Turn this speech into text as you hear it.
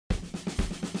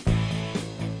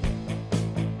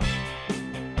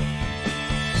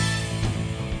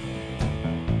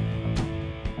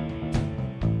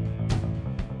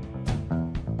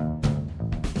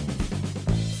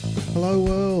Hello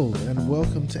world, and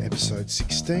welcome to episode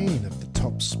 16 of the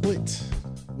Top Split.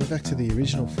 We're back to the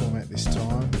original format this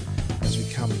time as we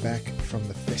come back from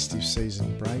the festive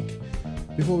season break.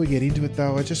 Before we get into it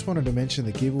though, I just wanted to mention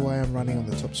the giveaway I'm running on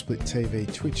the Top Split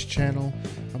TV Twitch channel.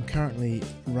 I'm currently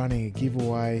running a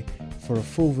giveaway for a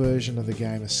full version of the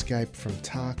game Escape from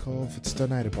Tarkov. It's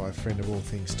donated by a friend of all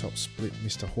things Top Split,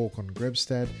 Mr. Håkon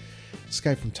Grebstad.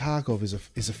 Escape from Tarkov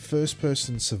is a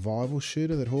first-person survival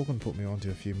shooter that Håkon put me onto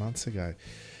a few months ago.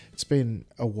 It's been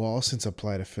a while since I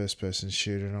played a first-person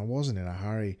shooter, and I wasn't in a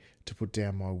hurry to put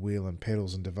down my wheel and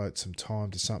pedals and devote some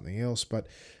time to something else, but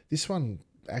this one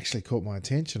actually caught my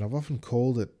attention. I've often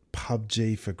called it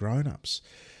PUBG for grown-ups.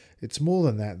 It's more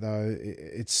than that, though.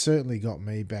 It's certainly got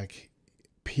me back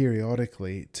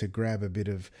periodically to grab a bit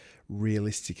of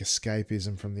realistic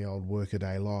escapism from the old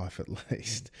workaday life, at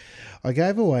least. I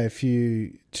gave away a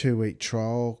few 2-week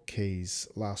trial keys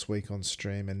last week on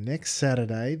stream, and next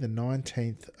Saturday, the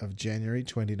 19th of January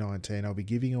 2019, I'll be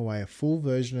giving away a full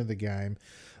version of the game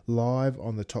live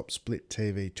on the Top Split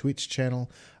TV Twitch channel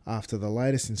after the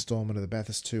latest instalment of the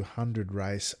Bathurst 200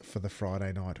 race for the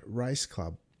Friday Night Race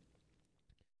Club.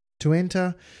 To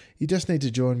enter, you just need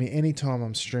to join me anytime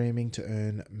I'm streaming to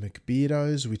earn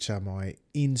McBeardos, which are my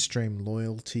in-stream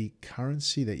loyalty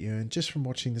currency that you earn just from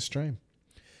watching the stream.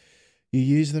 You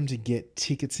use them to get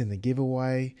tickets in the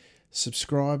giveaway.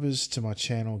 Subscribers to my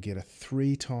channel get a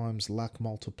 3 times luck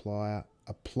multiplier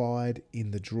applied in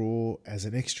the draw as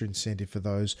an extra incentive for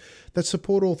those that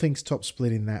support all things Top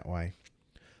Split in that way.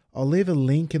 I'll leave a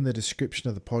link in the description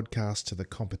of the podcast to the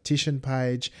competition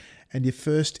page, and your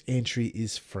first entry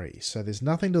is free, so there's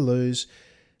nothing to lose.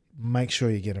 Make sure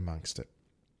you get amongst it.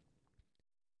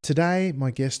 Today,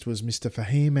 my guest was Mr.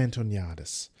 Fahim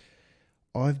Antoniades.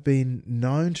 I've been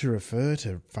known to refer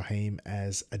to Fahim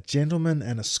as a gentleman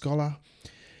and a scholar.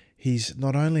 He's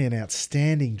not only an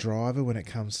outstanding driver when it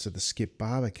comes to the Skip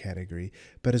Barber category,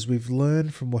 but as we've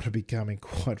learned from what are becoming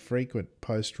quite frequent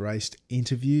post-race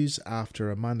interviews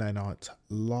after a Monday Night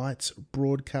Lights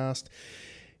broadcast,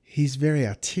 he's very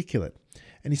articulate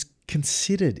and he's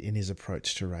considered in his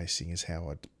approach to racing is how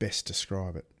I'd best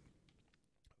describe it.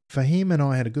 Fahim and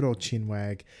I had a good old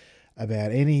chinwag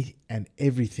about any and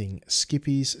everything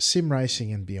skippies, sim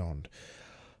racing and beyond.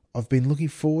 I've been looking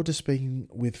forward to speaking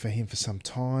with Fahim for some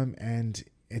time, and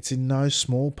it's in no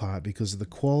small part because of the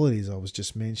qualities I was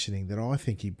just mentioning that I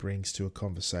think he brings to a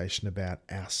conversation about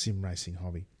our sim racing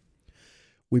hobby.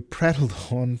 We prattled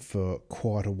on for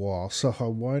quite a while, so I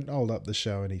won't hold up the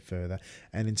show any further,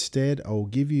 and instead I will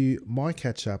give you my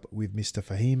catch up with Mr.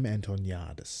 Fahim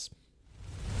Antoniades.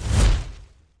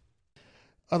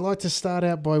 I'd like to start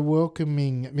out by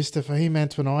welcoming Mr. Fahim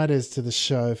Antoniades to the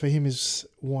show. Fahim is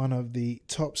one of the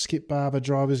top Skip Barber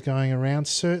drivers going around,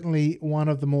 certainly one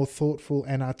of the more thoughtful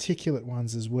and articulate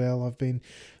ones as well. I've been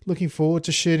looking forward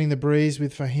to shooting the breeze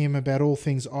with Fahim about all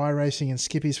things iRacing and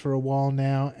skippies for a while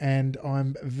now, and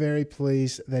I'm very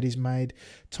pleased that he's made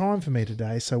time for me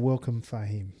today, so welcome,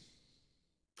 Fahim.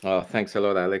 Oh, thanks a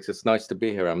lot, Alex. It's nice to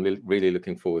be here. I'm really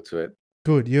looking forward to it.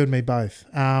 Good, you and me both.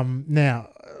 Now,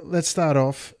 let's start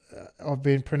off. I've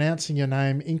been pronouncing your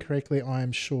name incorrectly, I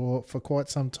am sure, for quite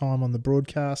some time on the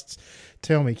broadcasts.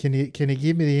 Tell me, can you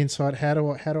give me the insight? How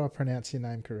do I pronounce your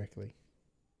name correctly?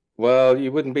 Well,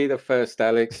 you wouldn't be the first,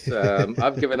 Alex.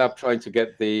 I've given up trying to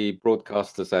get the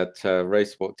broadcasters at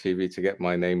Race Sport TV to get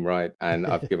my name right, and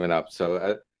I've given up.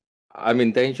 So I'm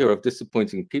in danger of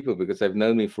disappointing people because they've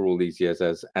known me for all these years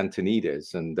as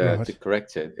Antoniades, and Right. to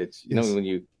correct it, it's you Yes. know when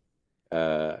you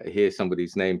hear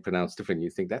somebody's name pronounced different, you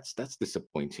think that's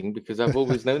disappointing because I've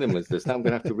always known him as this. Now I'm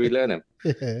going to have to relearn him.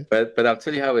 Yeah. But I'll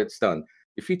tell you how it's done.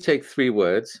 If you take 3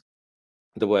 words,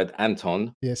 the word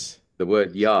Anton, Yes. the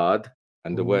word yard,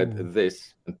 and the Ooh. word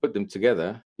this, and put them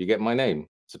together, you get my name.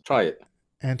 So try it.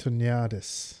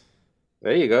 Antoniades.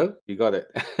 There you go. You got it.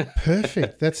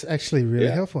 Perfect. That's actually really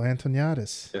helpful.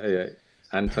 Antoniades. Yeah.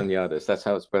 Antoniades. That's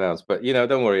how it's pronounced. But,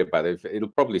 don't worry about it. It'll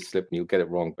probably slip and you'll get it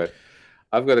wrong. But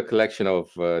I've got a collection of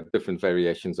different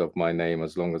variations of my name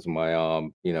as long as my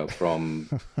arm, from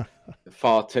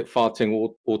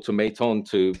farting automaton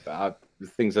to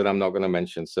things that I'm not going to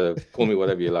mention. So call me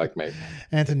whatever you like, mate.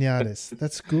 Antoniades.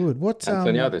 That's good. What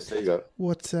Antoniades, there you go.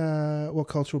 What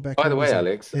cultural background? By the way, is that?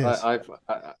 Alex, Yes.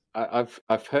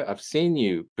 I've seen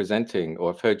you presenting,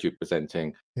 or I've heard you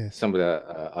presenting Yes. some of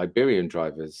the Iberian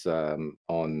drivers on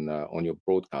your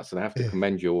broadcast, and I have to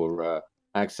commend your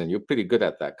accent. You're pretty good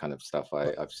at that kind of stuff.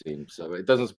 I've seen, so it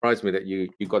doesn't surprise me that you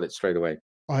got it straight away.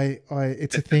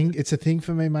 It's a thing. It's a thing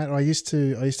for me, mate. I used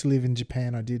to live in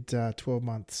Japan. I did 12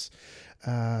 months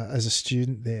as a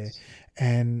student there,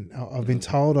 and I've been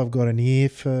told I've got an ear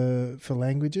for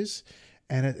languages,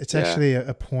 And it's Yeah. actually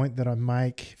a point that I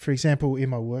make. For example, in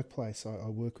my workplace, I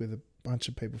work with a bunch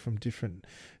of people from different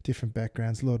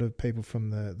backgrounds, a lot of people from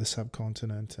the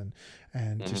subcontinent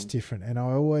and just different. And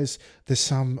I always, there's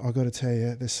some, I got to tell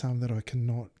you, there's some that I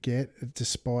cannot get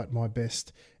despite my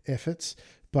best efforts.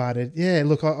 But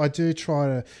look, I do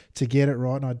try to get it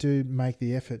right, and I do make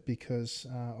the effort because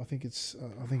I think it's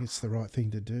the right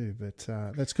thing to do. But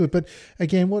that's good. But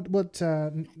again, what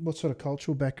sort of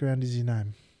cultural background is your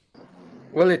name?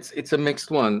 Well, it's a mixed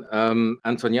one.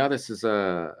 Antoniades is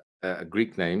a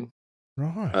Greek name,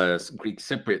 Right. Greek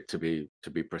Cypriot to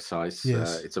be precise.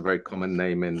 Yes. It's a very common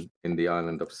name in the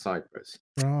island of Cyprus.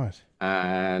 Right.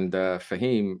 And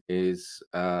Fahim is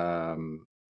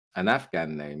an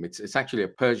Afghan name. It's actually a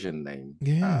Persian name.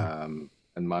 Yeah.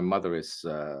 And my mother is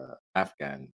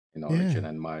Afghan in origin, Yeah.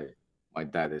 and my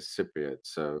dad is Cypriot.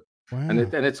 So, Wow. and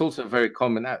it's also very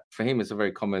common. Fahim is a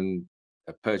very common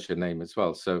Persian name as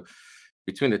well. So,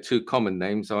 between the two common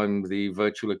names, I'm the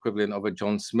virtual equivalent of a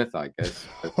John Smith, I guess.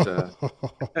 But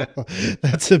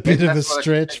that's a bit maybe of a that's what I should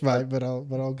stretch, change my. mate. But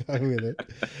I'll go with it.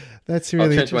 That's I'll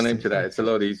really change my name interesting. to that. It's a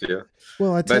lot easier.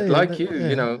 Well, I tell But you like that. you,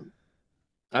 Yeah.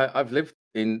 I've lived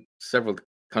in several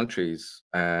countries,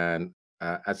 and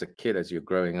as a kid, as you're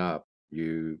growing up,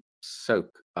 you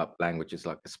soak up languages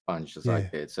like a sponge, as I Yeah.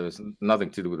 did. So it's nothing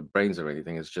to do with the brains or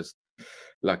anything. It's just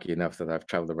lucky enough that I've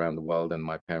traveled around the world, and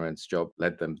my parents' job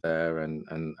led them there, and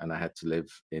I had to live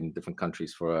in different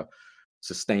countries for a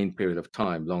sustained period of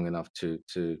time, long enough to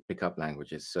pick up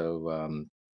languages. So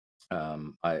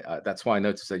I that's why I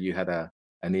noticed that you had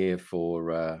an ear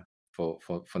for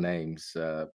names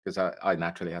because I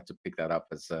naturally had to pick that up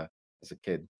as a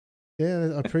kid.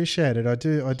 Yeah, I appreciate it. I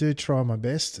do try my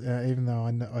best, even though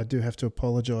I do have to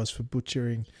apologise for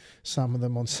butchering some of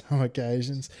them on some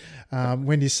occasions.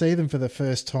 When you see them for the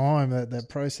first time, that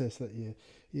process that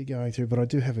you're going through, but I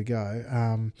do have a go.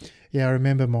 I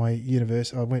remember my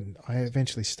university. I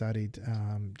eventually studied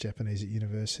Japanese at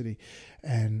university,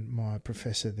 and my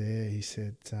professor there, he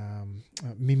said,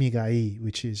 "Mimigai,"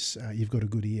 which is you've got a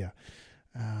good ear.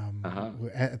 Uh-huh.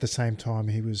 At the same time,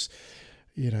 he was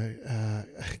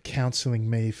counselling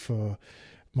me for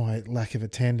my lack of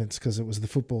attendance because it was the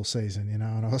football season, and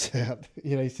I was out.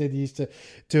 He said you used to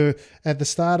do at the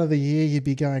start of the year you'd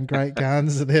be going great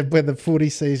guns, and then when the footy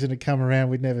season had come around,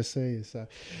 we'd never see you. So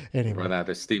anyway, Run out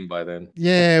of steam by then.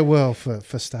 yeah, well, for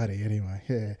study anyway.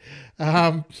 Yeah.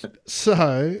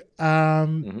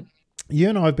 Mhm. You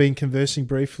and I have been conversing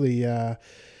briefly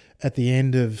at the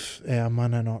end of our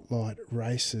Monday Night Light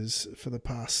races for the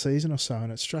past season or so,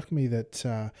 and it struck me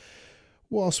that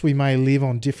whilst we may live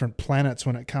on different planets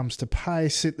when it comes to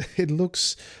pace, it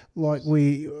looks like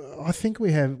we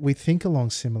think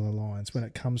along similar lines when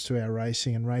it comes to our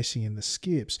racing and racing in the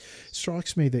skips. It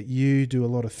strikes me that you do a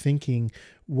lot of thinking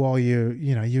while you're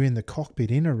in the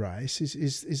cockpit in a race.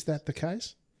 Is that the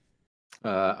case?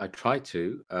 I try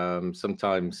to.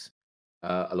 Sometimes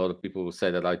a lot of people will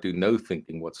say that I do no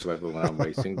thinking whatsoever when I'm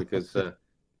racing because, but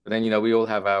then we all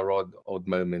have our odd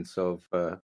moments of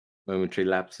momentary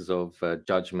lapses of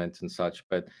judgment and such.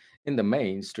 But in the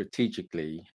main,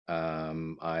 strategically,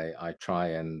 I try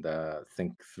and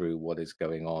think through what is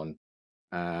going on.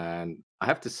 And I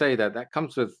have to say that that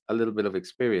comes with a little bit of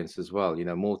experience as well.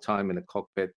 More time in a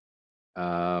cockpit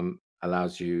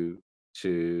allows you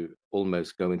to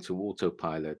almost go into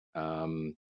autopilot.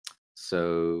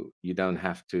 So you don't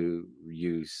have to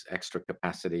use extra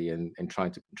capacity in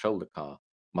trying to control the car.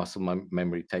 Muscle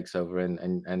memory takes over,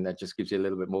 and that just gives you a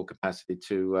little bit more capacity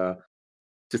to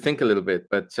think a little bit.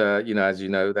 But as you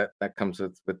know, that comes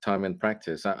with time and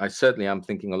practice. I certainly am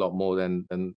thinking a lot more than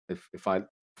if I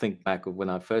think back of when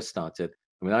I first started.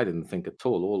 I mean, I didn't think at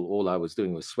all. All I was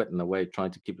doing was sweating away,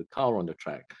 trying to keep the car on the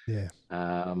track. Yeah.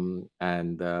 In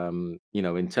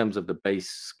terms of the base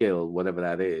skill, whatever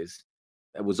that is,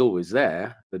 it was always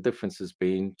there. The difference has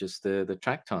been just the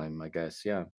track time, I guess.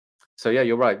 Yeah. So yeah,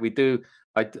 you're right. We do.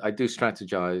 I do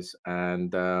strategize,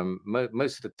 and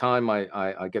most of the time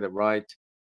I get it right.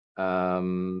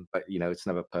 But it's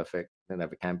never perfect. It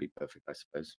never can be perfect, I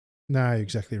suppose. No,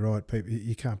 exactly right. People,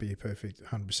 you can't be perfect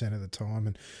 100% of the time.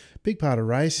 And a big part of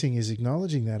racing is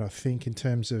acknowledging that, I think, in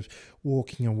terms of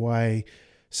walking away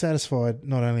satisfied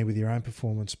not only with your own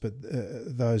performance, but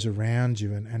those around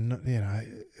you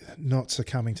and not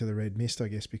succumbing to the red mist, I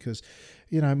guess, because,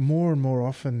 more and more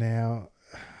often now,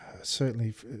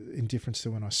 certainly in difference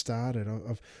to when I started,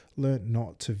 I've learnt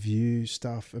not to view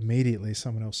stuff immediately as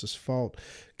someone else's fault.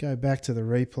 Go back to the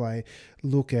replay,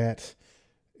 look at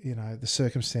the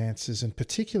circumstances, and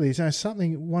particularly,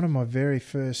 one of my very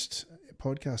first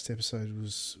podcast episodes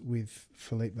was with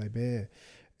Philippe Lebert,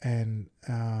 and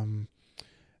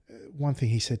one thing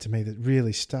he said to me that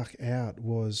really stuck out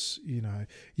was,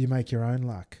 you make your own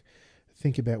luck.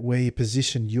 Think about where you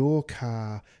position your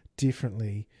car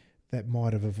differently that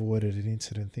might have avoided an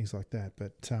incident, things like that.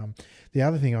 But the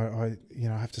other thing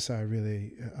I have to say I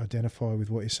really identify with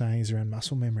what you're saying is around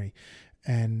muscle memory.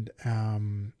 And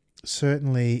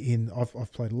certainly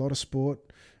I've played a lot of sport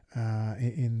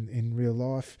in real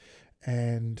life,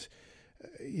 and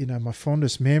my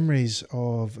fondest memories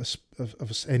of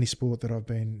any sport that I've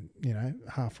been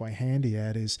halfway handy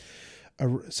at is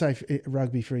say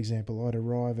rugby, for example. I'd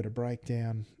arrive at a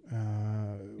breakdown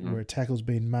where a tackle's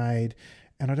been made,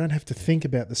 and I don't have to think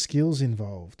about the skills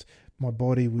involved. My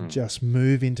body would just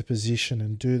move into position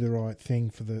and do the right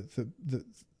thing for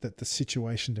that the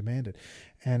situation demanded.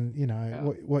 And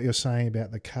what you're saying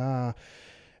about the car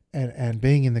and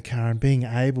being in the car and being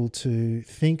able to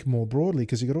think more broadly,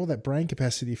 because you've got all that brain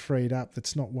capacity freed up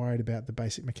that's not worried about the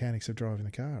basic mechanics of driving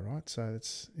the car, right? So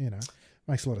it's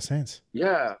makes a lot of sense.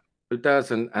 Yeah, it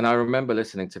does. And I remember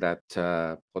listening to that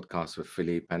podcast with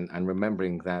Philippe and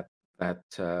remembering that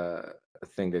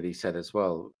thing that he said as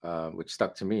well, which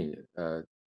stuck to me,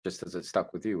 just as it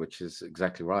stuck with you, which is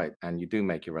exactly right. And you do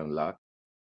make your own luck.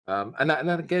 And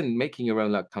again, making your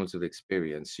own luck comes with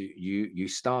experience. You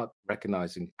start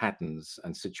recognizing patterns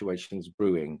and situations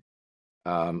brewing,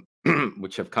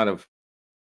 which have kind of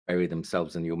buried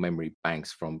themselves in your memory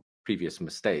banks from previous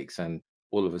mistakes, and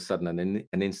all of a sudden,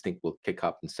 an instinct will kick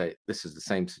up and say, "This is the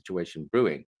same situation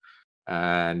brewing,"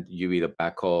 and you either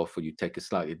back off or you take a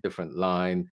slightly different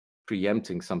line,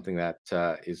 preempting something that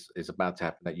is about to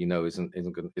happen that isn't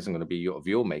going to be of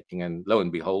your making. And lo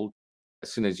and behold,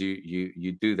 as soon as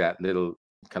you do that little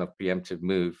kind of preemptive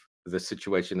move, the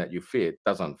situation that you feared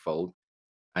does unfold,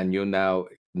 and you're now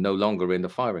no longer in the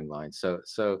firing line. So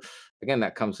again,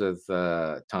 that comes with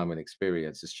time and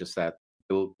experience. It's just that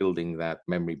building that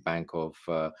memory bank of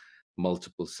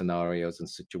multiple scenarios and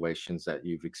situations that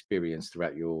you've experienced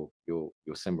throughout your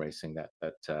sim racing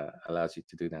that allows you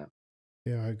to do that.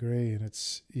 Yeah, I agree. And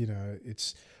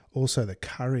it's also the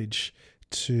courage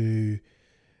to,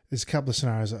 there's a couple of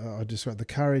scenarios I described, the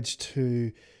courage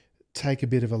to take a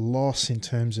bit of a loss in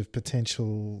terms of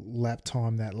potential lap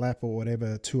time, that lap or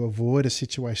whatever, to avoid a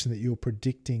situation that you're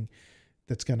predicting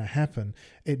that's going to happen.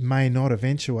 It may not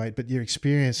eventuate, but your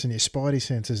experience and your spidey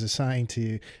senses are saying to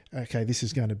you, okay, this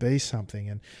is going to be something.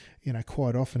 And,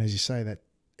 quite often, as you say, that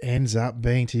ends up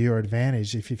being to your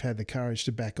advantage if you've had the courage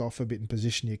to back off a bit and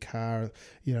position your car,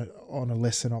 on a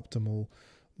less than optimal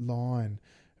line,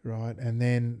 right? And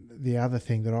then the other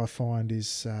thing that I find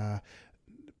is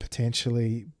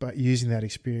potentially, but using that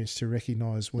experience to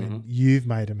recognise when you've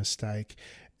made a mistake,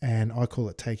 and I call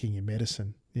it taking your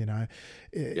medicine.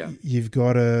 You've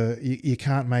got to, you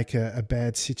can't make a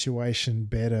bad situation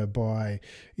better by,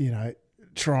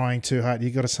 trying too hard.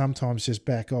 You've got to sometimes just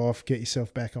back off, get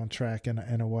yourself back on track,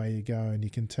 and away you go. And you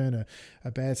can turn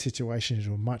a bad situation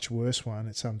into a much worse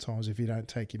one sometimes if you don't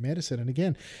take your medicine. And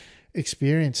again,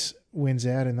 experience wins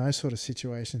out in those sort of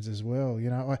situations as well.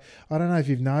 I don't know if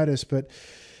you've noticed, but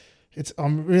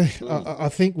I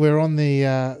think we're on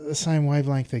the same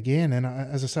wavelength again. And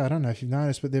as I say, I don't know if you've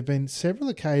noticed, but there've been several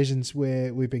occasions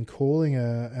where we've been calling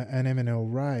an M&L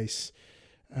race,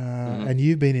 and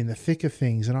you've been in the thick of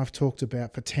things, and I've talked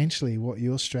about potentially what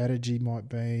your strategy might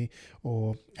be,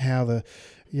 or how the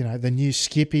new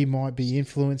Skippy might be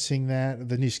influencing that.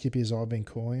 The new Skippy, as I've been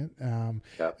calling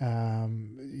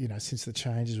it, since the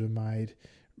changes were made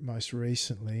most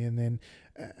recently. And then,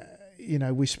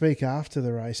 we speak after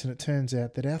the race, and it turns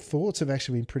out that our thoughts have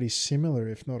actually been pretty similar,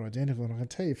 if not identical. And I can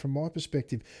tell you, from my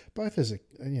perspective, both as a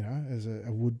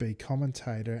would-be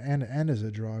commentator and as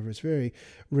a driver, it's very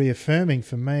reaffirming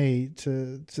for me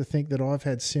to think that I've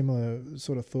had similar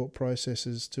sort of thought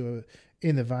processes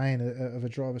in the vein of a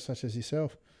driver such as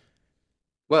yourself.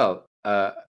 Well,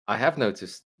 I have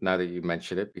noticed now that you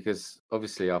mention it, because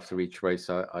obviously after each race,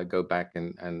 I go back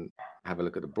and have a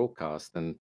look at the broadcast,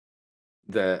 and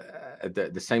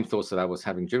the same thoughts that I was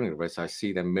having during the race, I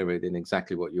see them mirrored in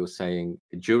exactly what you're saying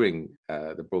during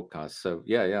the broadcast. So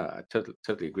yeah, I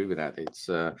totally agree with that. It's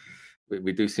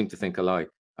we do seem to think alike.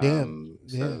 Yeah.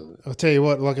 I'll tell you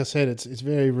what. Like I said, it's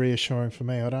very reassuring for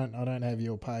me. I don't have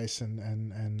your pace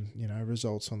and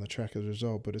results on the track as a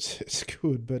result, but it's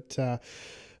good. But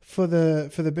for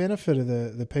the benefit of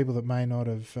the people that may not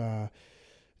have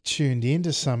tuned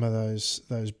into some of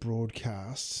those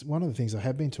broadcasts, one of the things I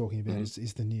have been talking about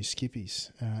is the new Skippies,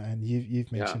 and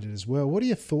you've mentioned it as well. What are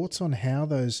your thoughts on how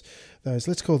those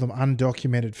let's call them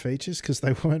undocumented features, because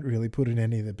they weren't really put in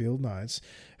any of the build notes?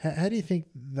 How do you think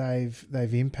they've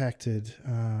impacted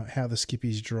how the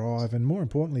Skippies drive, and more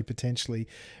importantly, potentially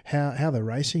how the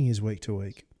racing is week to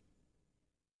week?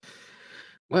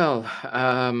 Well,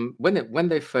 when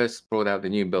they first brought out the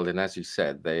new building, as you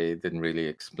said, they didn't really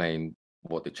explain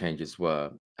what the changes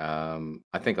were.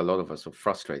 I think a lot of us were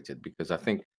frustrated because I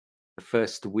think the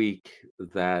first week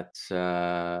that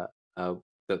uh,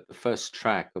 the first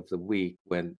track of the week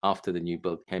when after the new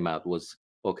build came out was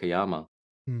Okayama,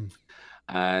 Hmm.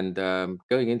 and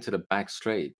going into the back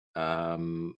straight,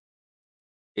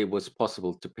 it was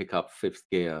possible to pick up fifth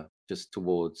gear just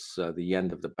towards the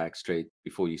end of the back straight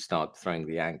before you start throwing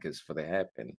the anchors for the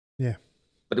hairpin. Yeah.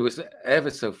 But it was ever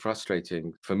so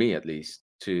frustrating, for me at least,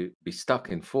 to be stuck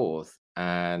in fourth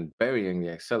and burying the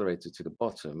accelerator to the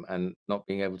bottom and not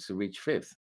being able to reach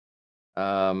fifth.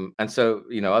 And so,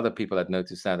 other people had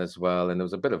noticed that as well. And there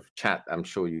was a bit of chat, I'm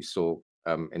sure you saw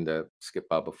in the Skip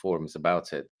Barber forums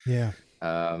about it. Yeah.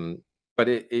 Um, but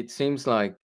it seems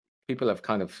like people have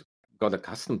kind of got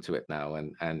accustomed to it now,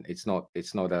 and it's not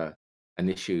an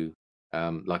issue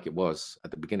like it was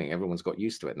at the beginning. Everyone's got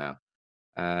used to it now.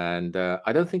 And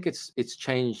I don't think it's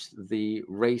changed the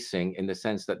racing in the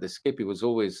sense that the Skippy was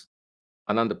always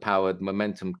an underpowered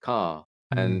momentum car,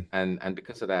 Hmm. and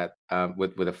because of that,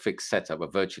 with a fixed setup, a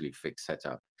virtually fixed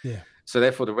setup. Yeah. So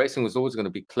therefore, the racing was always going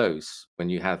to be close when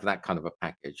you have that kind of a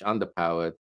package: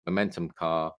 underpowered momentum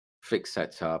car, fixed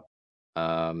setup.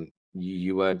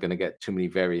 You weren't going to get too many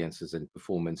variances in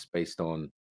performance based on,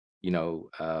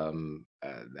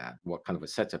 that what kind of a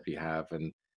setup you have,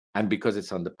 and because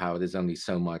it's underpowered, there's only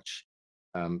so much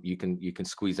you can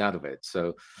squeeze out of it.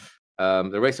 So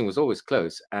the racing was always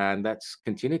close, and that's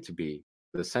continued to be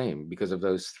the same because of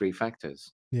those three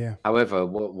factors. Yeah. However,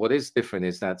 what is different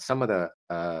is that some of the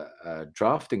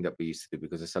drafting that we used to do,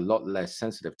 because it's a lot less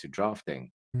sensitive to drafting,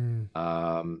 Hmm.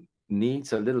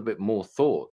 needs a little bit more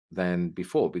thought than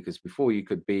before. Because before you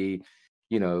could be,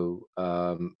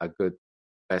 a good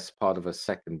best part of a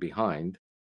second behind,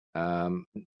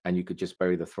 and you could just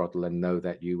bury the throttle and know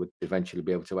that you would eventually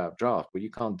be able to outdraft. But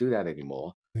you can't do that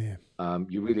anymore. Yeah.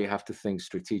 You really have to think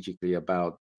strategically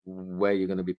about where you're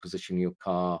going to be positioning your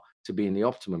car to be in the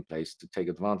optimum place to take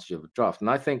advantage of a draft. And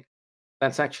I think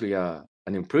that's actually an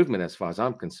improvement as far as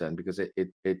I'm concerned, because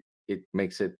it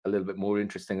makes it a little bit more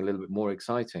interesting, a little bit more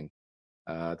exciting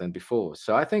than before.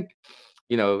 So I think,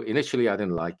 initially I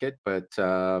didn't like it, but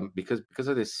because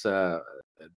of this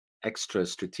extra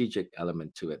strategic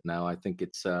element to it now, I think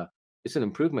it's an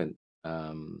improvement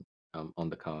on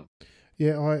the car.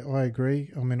 Yeah, I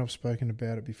agree. I mean, I've spoken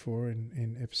about it before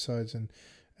in episodes,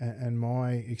 and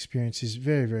my experience is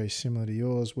very, very similar to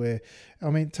yours. Where, I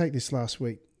mean, take this last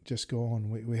week just gone,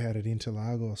 we had at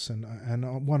Interlagos,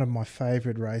 and one of my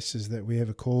favourite races that we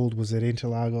ever called was at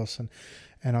Interlagos,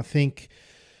 and I think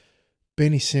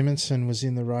Benny Simonson was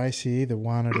in the race. He either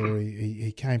won it or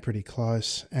he came pretty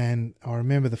close. And I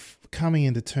remember coming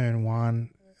into turn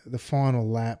one, the final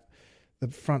lap, the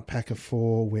front pack of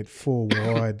four went four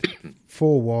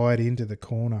wide into the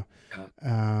corner.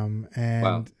 Wow.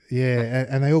 And yeah,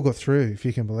 and they all got through, if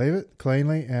you can believe it,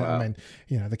 cleanly. And I Wow.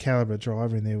 mean, the caliber of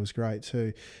driver in there was great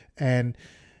too. And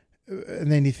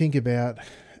then you think about,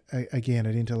 again,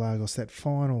 at Interlagos, that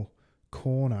final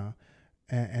corner,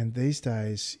 and these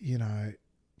days,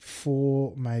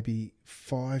 4, maybe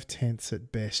 5 tenths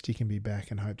at best, you can be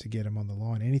back and hope to get them on the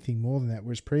line. Anything more than that,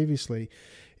 whereas previously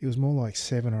it was more like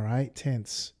 7 or 8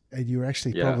 tenths. And you were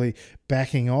actually Yeah. probably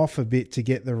backing off a bit to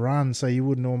get the run, so you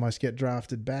wouldn't almost get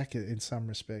drafted back in some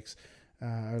respects, or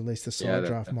at least the Yeah, side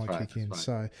draft that's might right. kick in. That's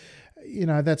right.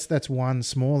 So, that's one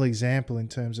small example in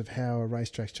terms of how a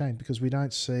racetrack's changed, because we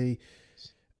don't see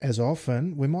as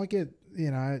often. We might get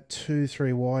 2,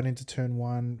 3 wide into turn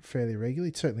one fairly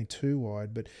regularly, certainly 2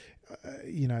 wide, but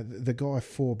the guy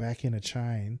 4 back in a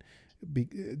chain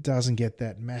doesn't get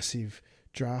that massive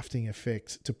drafting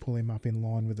effect to pull him up in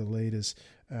line with the leaders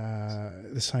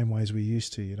the same way as we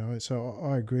used to. So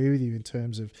I agree with you in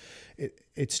terms of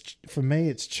it's for me,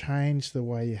 it's changed the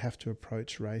way you have to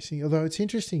approach racing. Although it's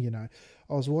interesting, I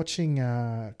was watching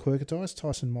Quirketice,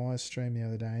 Tyson Myers stream the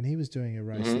other day, and he was doing a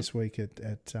race Hmm. this week at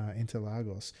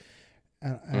Interlagos,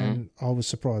 and, Hmm. and I was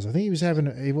surprised. I think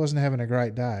he wasn't having a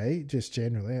great day, just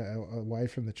generally away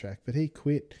from the track, but he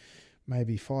quit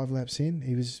maybe 5 laps in.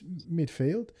 He was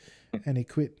midfield, and he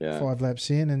quit Yeah. 5 laps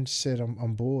in and said,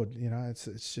 "I'm bored.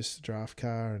 It's just a draft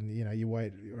car, and you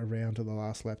wait around to the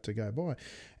last lap to go by."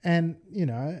 And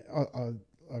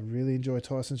I really enjoy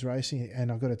Tyson's racing,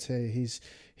 and I've got to tell you,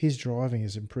 his driving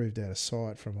has improved out of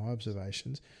sight from my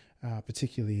observations,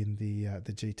 particularly in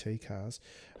the GT cars.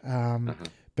 Uh-huh.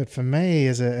 But for me,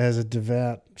 as a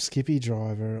devout Skippy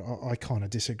driver, I kind of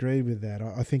disagree with that.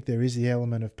 I think there is the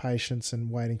element of patience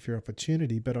and waiting for your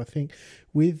opportunity. But I think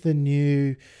with the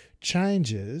new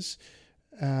changes,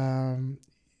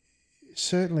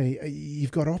 certainly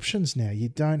you've got options now. You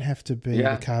don't have to be the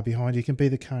Yeah, car behind. You can be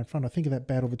the car in front. I think of that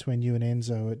battle between you and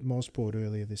Enzo at Mosport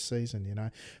earlier this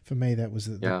season. For me, that was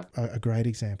yeah. a great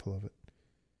example of it.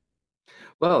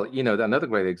 Well, another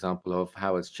great example of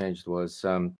how it's changed was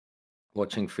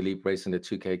watching Philippe race in the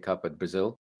 2K Cup at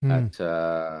Brazil Mm, at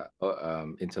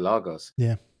Interlagos.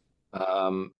 yeah,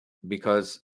 Um,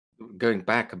 because going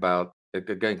back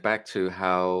to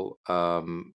how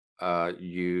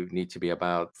you need to be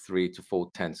about 3 to 4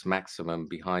 tenths maximum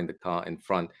behind the car in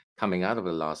front coming out of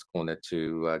the last corner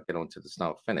to get onto the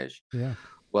start finish. yeah.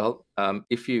 Well,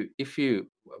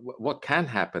 what can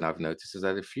happen, I've noticed, is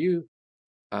that if you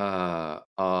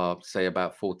are say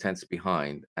about 4 tenths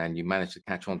behind and you manage to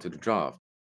catch on to the draft,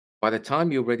 by the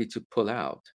time you're ready to pull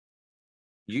out,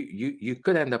 you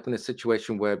could end up in a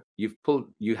situation where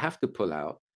you have to pull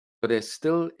out, but there's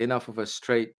still enough of a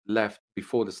straight left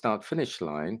before the start finish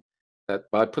line that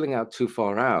by pulling out too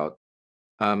far out,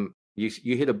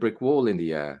 you hit a brick wall in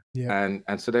the air, Yep.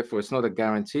 and so therefore it's not a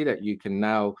guarantee that you can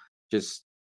now just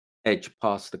edge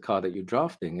past the car that you're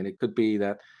drafting, and it could be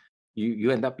that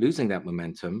you end up losing that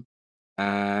momentum,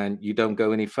 and you don't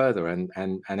go any further, and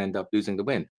end up losing the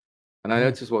win. And I Mm,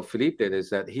 noticed what Philippe did is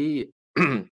that he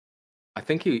I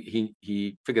think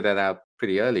he figured that out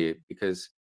pretty early because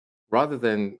rather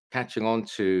than catching on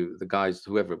to the guys,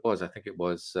 whoever it was, I think it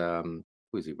was who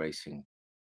was he racing?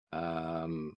 I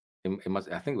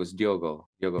think it was Diogo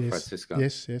yes, Francisco.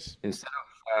 yes, yes. Instead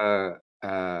of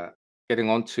getting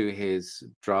onto his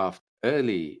draft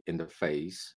early in the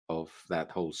phase of that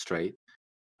whole straight,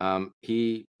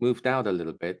 he moved out a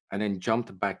little bit and then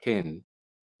jumped back in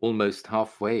almost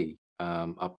halfway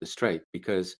up the straight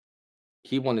because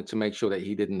he wanted to make sure that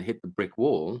he didn't hit the brick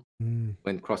wall Mm,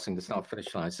 when crossing the start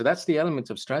finish line. So that's the element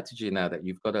of strategy now that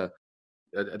you've got to.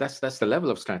 That's the level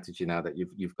of strategy now that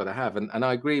you've got to have. And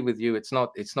I agree with you. It's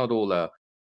not all I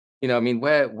mean,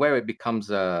 where it becomes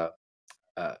a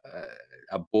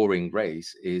a boring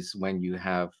race is when you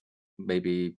have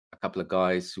maybe a couple of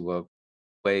guys who are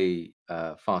way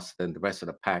faster than the rest of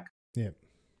the pack yep.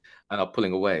 and are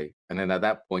pulling away. And then at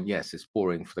that point, yes, it's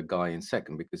boring for the guy in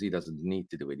second because he doesn't need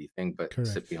to do anything but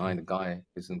sit Correct. behind Yep. the guy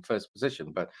who's in first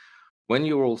position. But when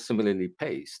you're all similarly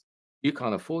paced, you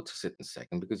can't afford to sit in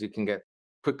second because you can get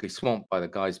quickly swamped by the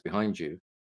guys behind you.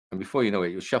 And before you know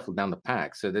it, you're shuffled down the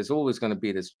pack. So there always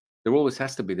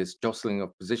has to be this jostling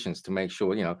of positions to make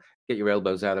sure, get your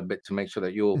elbows out a bit to make sure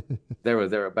that you're there or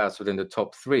thereabouts within the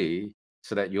top three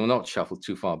so that you're not shuffled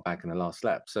too far back in the last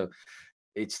lap. So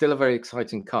it's still a very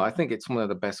exciting car. I think it's one of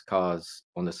the best cars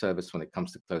on the service when it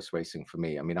comes to close racing for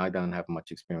me. I mean, I don't have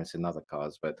much experience in other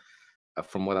cars, but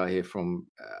from what I hear from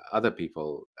other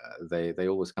people, they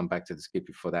always come back to the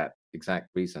Skippy for that exact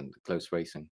reason, the close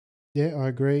racing. Yeah, I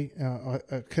agree. I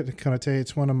can I tell you,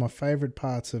 it's one of my favourite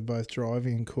parts of both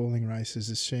driving and calling races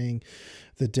is seeing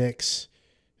the decks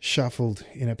shuffled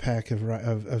in a pack of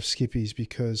skippies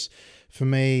because for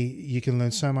me you can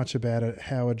learn so much about it,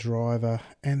 how a driver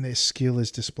and their skill is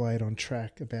displayed on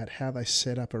track, about how they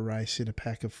set up a race in a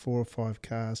pack of 4 or 5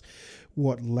 cars,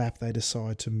 what lap they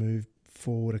decide to move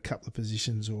forward a couple of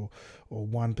positions or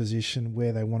one position,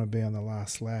 where they want to be on the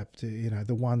last lap, to,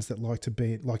 the ones that like to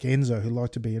be like Enzo, who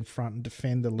like to be in front and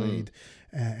defend the Mm. lead,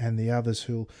 and the others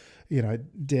who,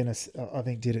 Dennis, I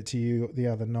think, did it to you the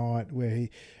other night, where he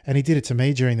did it to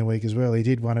me during the week as well. He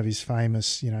did one of his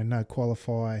famous, no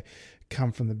qualify,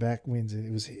 come from the back wins.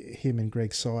 It was him and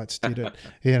Greg Seitz did it,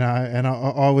 and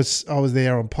I was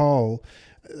there on pole,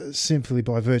 simply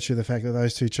by virtue of the fact that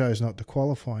those two chose not to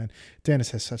qualify. And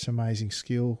Dennis has such amazing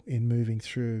skill in moving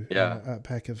through Yeah. a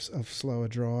pack of slower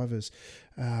drivers,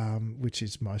 which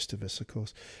is most of us, of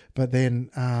course. But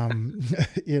then,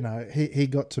 he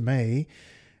got to me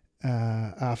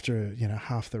after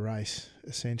half the race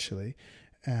essentially,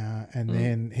 and Mm.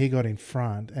 then he got in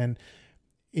front. And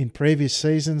in previous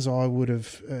seasons, I would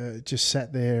have just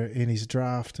sat there in his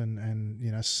draft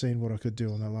and seen what I could do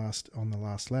on the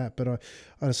last lap. But I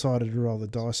decided to roll the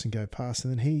dice and go past,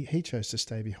 and then he chose to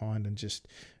stay behind and just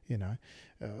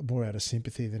more out of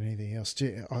sympathy than anything else.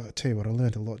 I tell you what, I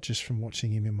learned a lot just from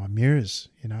watching him in my mirrors.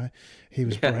 He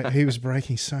was Yeah. he was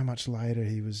braking so much later.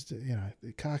 He was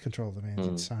the car control of the man's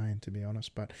Mm. insane, to be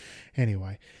honest. But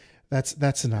anyway,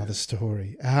 that's another Yeah.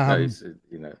 story. No,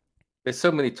 there's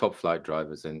so many top flight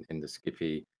drivers in the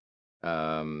Skippy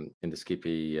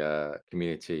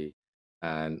community.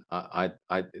 And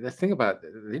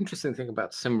the interesting thing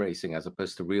about sim racing as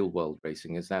opposed to real world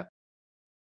racing is that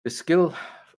the skill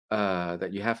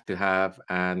that you have to have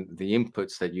and the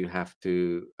inputs that you have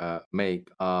to make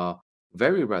are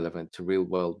very relevant to real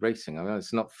world racing. I mean,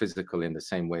 it's not physical in the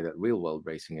same way that real world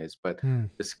racing is, but Mm.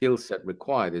 the skill set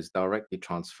required is directly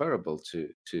transferable to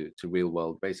real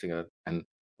world racing. And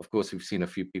of course, we've seen a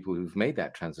few people who've made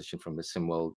that transition from the sim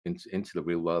world into the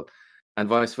real world, and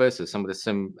vice versa. Some of the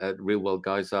sim real world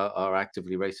guys are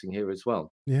actively racing here as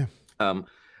well. Yeah. Um,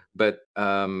 but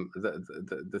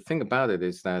the thing about it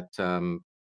is that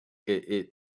it, it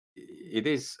it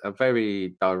is a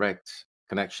very direct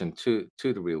connection to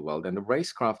the real world, and the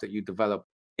racecraft that you develop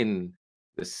in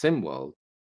the sim world.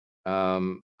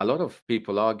 A lot of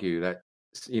people argue that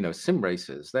sim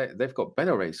racers they've got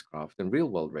better racecraft than real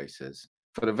world racers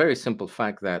for the very simple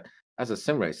fact that as a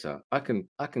sim racer, I can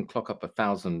clock up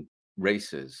 1,000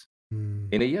 races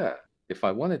Mm. in a year if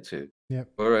I wanted to. Yep.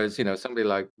 Whereas, somebody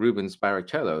like Rubens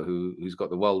Barrichello, who's got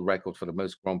the world record for the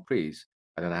most Grand Prix,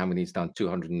 I don't know how many he's done,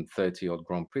 230 odd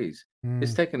Grand Prix.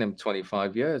 It's Mm. taken him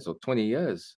 25 years or 20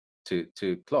 years to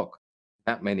clock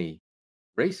that many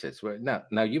races. Where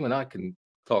now you and I can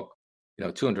clock,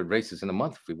 200 races in a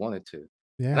month if we wanted to. And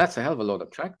Yeah. that's a hell of a lot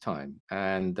of track time.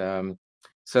 And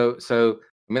so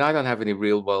I mean, I don't have any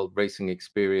real world racing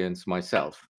experience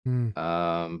myself. Mm.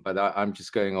 But I'm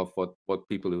just going off what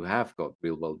people who have got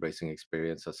real world racing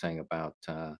experience are saying about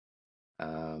the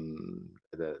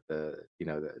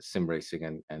sim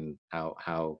racing and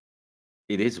how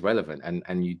it is relevant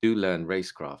and you do learn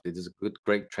racecraft. It is a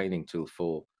great training tool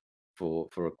for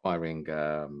acquiring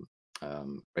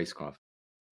racecraft.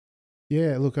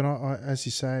 Yeah, look, and I as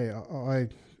you say, I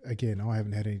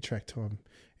haven't had any track time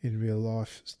in real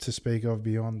life to speak of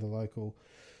beyond the local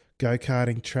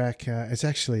go-karting track. It's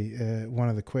actually one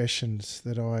of the questions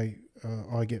that I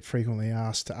get frequently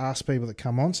asked to ask people that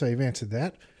come on. So you've answered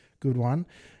that, good one.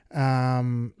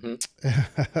 Mhm.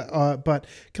 But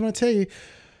can I tell you,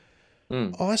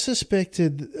 Mm. I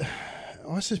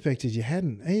suspected you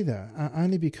hadn't either,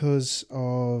 only because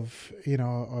of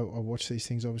I watch these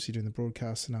things obviously doing the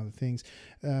broadcasts and other things,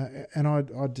 and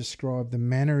I'd describe the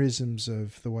mannerisms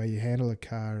of the way you handle a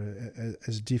car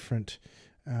as different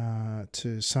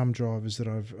to some drivers that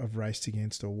I've raced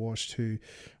against or watched who,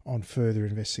 on further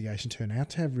investigation, turn out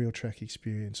to have real track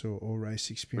experience or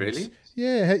race experience. Really?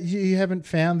 Yeah, you haven't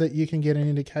found that you can get an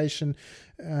indication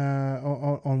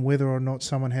on whether or not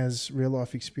someone has real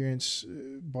life experience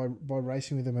by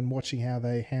racing with them and watching how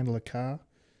they handle a car.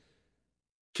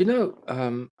 Do you know?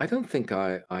 I don't think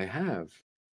I have.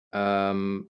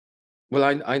 Um, well,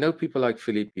 I know people like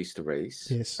Philippe used to race,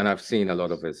 Yes, and I've seen a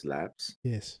lot of his laps.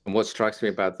 yes, And what strikes me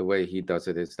about the way he does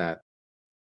it is that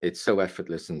it's so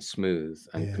effortless and smooth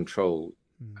and yeah, controlled.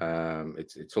 mm,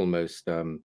 It's almost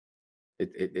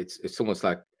it's almost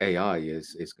like AI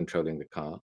is controlling the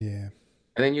car. yeah,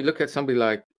 And then you look at somebody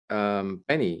like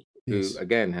Benny, who yes,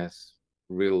 again has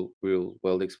real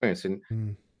world experience,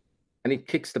 mm, and he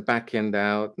kicks the back end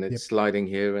out, and yep, it's sliding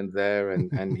here and there,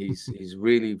 and he's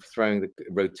really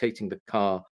rotating the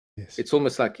car. yes. It's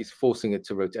almost like he's forcing it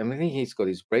to rotate. I mean, I think he's got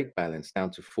his brake balance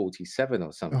down to 47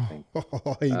 or something.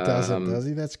 Oh, he does it, Um, does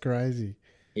he? That's crazy.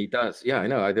 he does. Yeah, I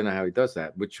know. I don't know how he does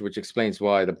that, which explains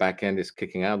why the back end is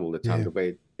kicking out all the time Yeah. the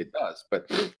way it does. But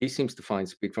he seems to find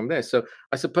speed from there. So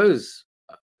I suppose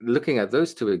looking at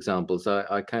those two examples,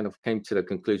 I kind of came to the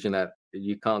conclusion that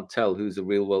you can't tell who's a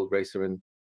real world racer and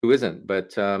who isn't.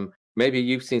 But maybe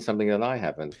you've seen something that I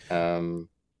haven't.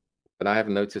 But I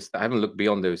haven't noticed. I haven't looked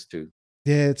beyond those two.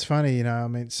 Yeah, it's funny, I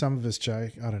mean, some of us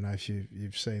joke. I don't know if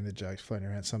you've seen the jokes floating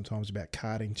around sometimes about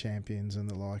karting champions and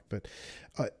the like, but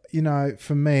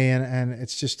for me, and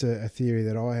it's just a theory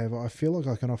that I have. I feel like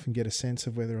I can often get a sense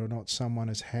of whether or not someone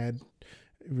has had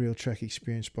real track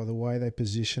experience by the way they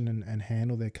position and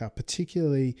handle their car,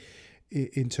 particularly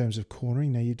in terms of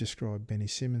cornering. Now, you described Benny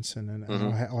Simonson, and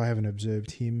Hmm. I haven't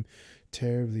observed him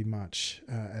terribly much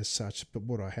as such, but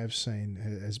what I have seen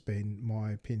has been,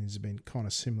 my opinions have been kind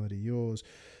of similar to yours.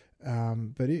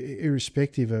 But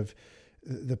irrespective of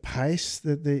the pace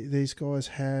that these guys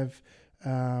have,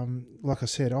 like I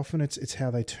said, often it's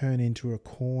how they turn into a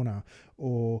corner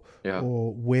or Yeah.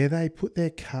 where they put their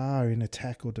car in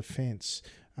attack or defence.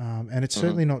 And it's Hmm.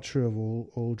 certainly not true of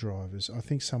all drivers. I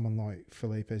think someone like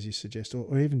Philippe, as you suggest,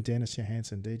 or even Dennis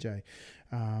Johansson, DJ,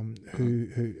 Hmm.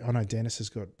 who I know Dennis has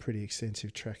got pretty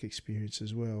extensive track experience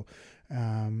as well,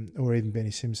 or even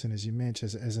Benny Simpson, as you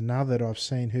mentioned, as another that I've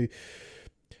seen who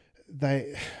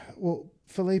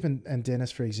Philippe and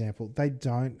Dennis, for example, they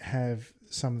don't have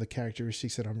some of the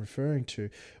characteristics that I'm referring to,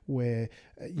 where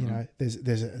Hmm.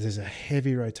 there's a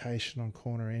heavy rotation on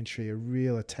corner entry, a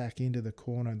real attack into the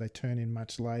corner. They turn in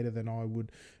much later than I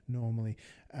would normally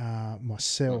Hmm.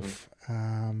 myself,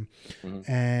 Hmm.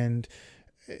 and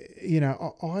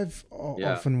I've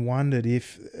Yeah, often wondered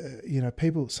if,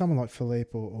 people, someone like Philippe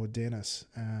or Dennis,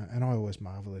 and I always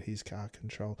marvel at his car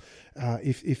control,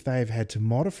 if they've had to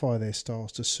modify their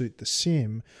styles to suit the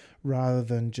sim rather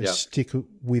than just yeah. stick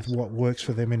with what works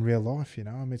for them in real life. I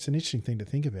mean, it's an interesting thing to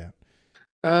think about.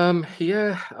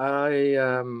 Yeah,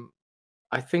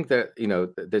 I think that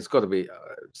there's got to be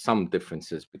some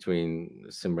differences between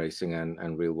sim racing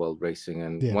and real world racing,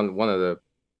 and Yeah, one of the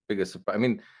biggest. I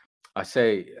mean, I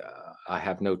say I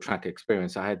have no track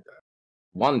experience. I had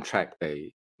one track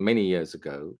day many years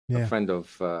ago. A yeah, friend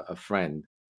of a friend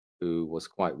who was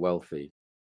quite wealthy,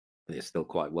 is still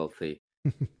quite wealthy,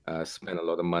 spent a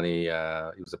lot of money.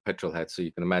 He was a petrol head, so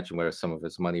you can imagine where some of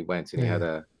his money went, and he had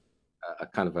yeah. a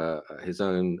kind of his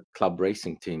own club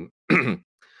racing team.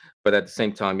 But at the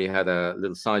same time, he had a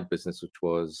little side business, which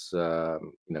was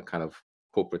kind of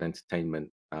corporate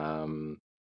entertainment.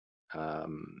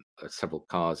 Several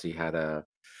cars. He had a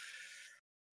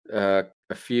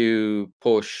few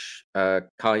Porsche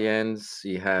Cayennes.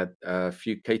 He had a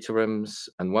few Caterhams,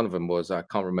 and one of them was, I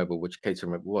can't remember which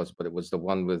Caterham it was, but it was the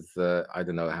one with I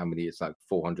don't know how many. It's like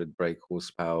 400 brake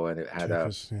horsepower, and it had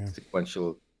a Jeepers, yeah.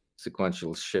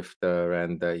 sequential shifter,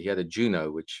 and he had a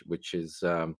Juno, which is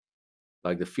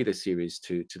like the feeder series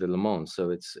to the Le Mans. So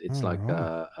it's All like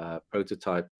right. a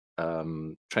prototype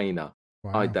trainer,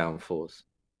 high Wow. downforce.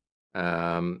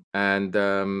 And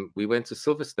we went to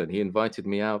Silverstone. He invited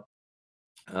me out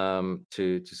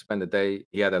to spend the day.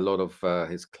 He had a lot of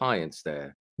his clients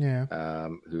there, Yeah.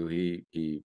 who he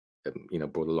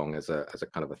brought along as a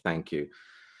kind of a thank you.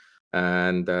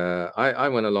 And I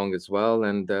went along as well,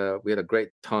 and we had a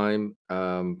great time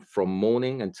from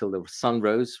morning until the sun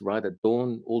rose, right at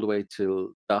dawn, all the way till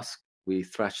dusk. We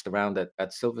thrashed around at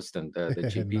Silverstone, the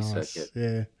GP circuit, Nice.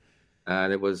 Yeah.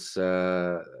 and it was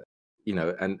and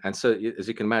so as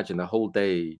you can imagine, the whole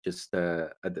day just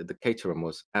the Caterham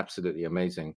was absolutely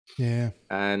amazing. Yeah.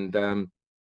 And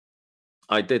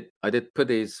I did put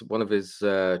his one of his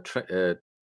uh,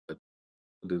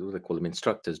 what do they call them,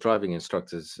 instructors, driving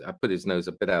instructors. I put his nose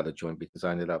a bit out of joint because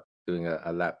I ended up doing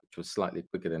a lap which was slightly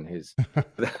quicker than his.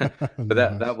 But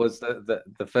that Nice. was the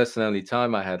first and only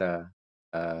time I had a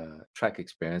track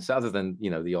experience, other than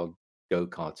the odd go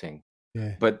karting.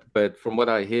 Yeah. But from what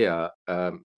I hear,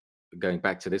 going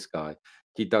back to this guy,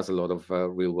 he does a lot of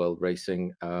real world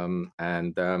racing,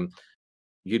 and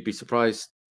you'd be surprised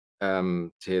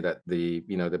to hear that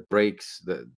the brakes,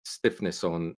 the stiffness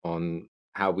on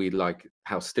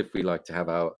how stiff we like to have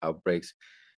our brakes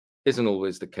isn't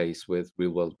always the case with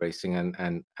real world racing,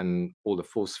 and all the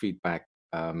force feedback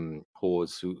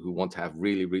whores who want to have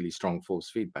really really strong force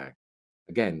feedback.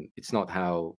 Again, it's not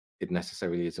how it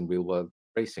necessarily is in real world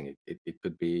racing. It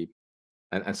could be,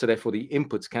 and so therefore the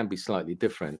inputs can be slightly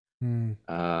different. Mm.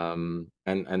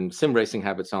 And sim racing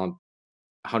habits aren't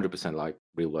 100% like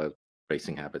real world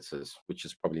racing habits, which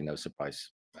is probably no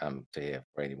surprise to hear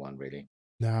for anyone, really.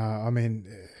 No, I mean,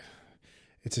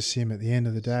 it's a sim at the end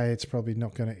of the day. It's probably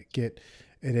not going to get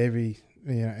it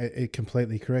it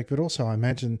completely correct. But also, I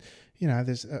imagine,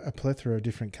 there's a plethora of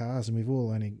different cars, and we've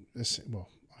all only, well,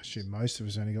 I assume most of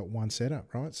us only got one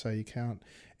setup, right? So you can't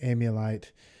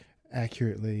emulate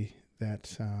accurately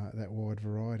that wide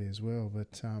variety as well.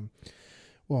 But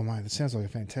well, mate, it sounds like a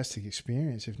fantastic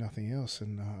experience, if nothing else.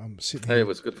 And I'm sitting Hey, it here,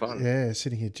 was good fun. yeah,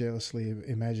 sitting here jealously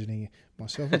imagining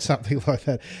myself in something like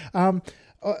that.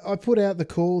 I put out the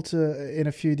call to in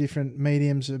a few different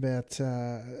mediums about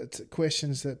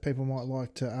questions that people might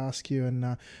like to ask you,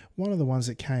 and one of the ones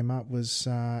that came up was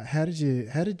how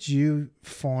did you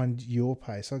find your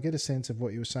pace? I get a sense of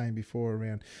what you were saying before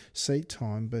around seat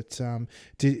time, but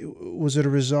was it a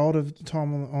result of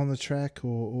time on the track,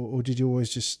 or did you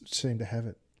always just seem to have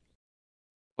it?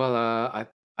 Well,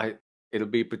 it'll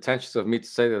be pretentious of me to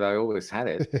say that I always had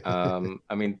it.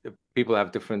 I mean, people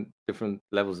have different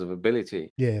levels of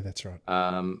ability, Yeah, that's right.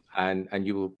 and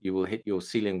you will hit your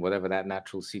ceiling, whatever that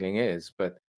natural ceiling is.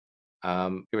 But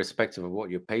irrespective of what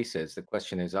your pace is, the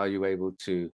question is, are you able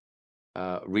to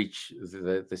reach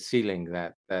the ceiling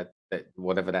that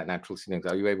whatever that natural ceiling is?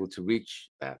 Are you able to reach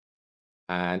that,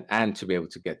 and to be able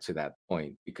to get to that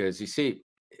point? Because you see,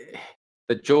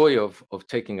 the joy of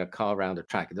taking a car around a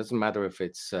track, it doesn't matter if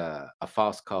it's a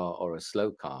fast car or a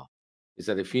slow car, is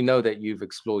that if you know that you've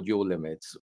explored your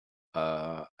limits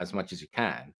as much as you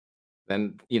can,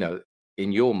 then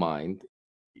in your mind,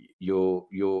 you're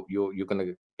going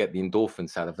to get the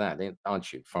endorphins out of that,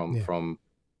 aren't you? From Yeah, from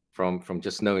from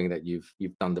just knowing that you've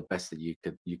done the best that you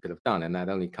could have done, and that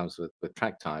only comes with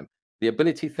track time. The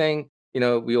ability thing,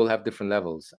 we all have different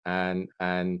levels, and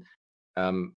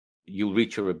you'll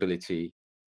reach your ability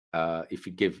if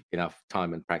you give enough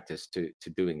time and practice to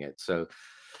doing it. So,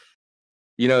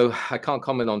 I can't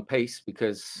comment on pace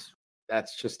because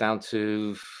that's just down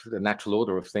to the natural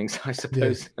order of things, I Yeah,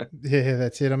 suppose. yeah,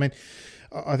 that's it. I mean,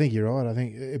 I think you're right. I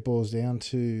think it boils down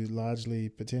to largely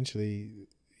potentially,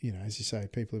 as you say,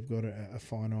 people have got a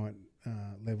finite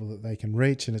level that they can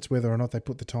reach, and it's whether or not they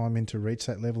put the time in to reach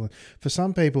that level. And for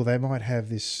some people, they might have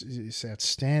this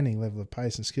outstanding level of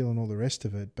pace and skill and all the rest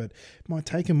of it, but it might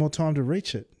take them more time to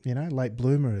reach it. Late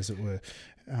bloomer, as it were.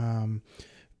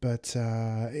 But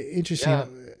interesting. Yeah.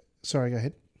 Sorry, go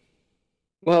ahead.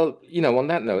 Well, on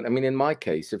that note, I mean, in my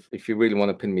case, if you really want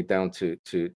to pin me down to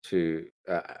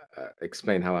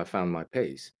explain how I found my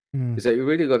pace, Mm, is that you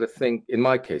really got to think. In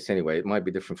my case, anyway, it might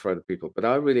be different for other people, but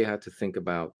I really had to think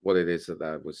about what it is that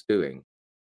I was doing.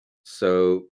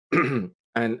 So, and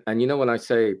when I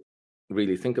say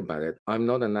really think about it, I'm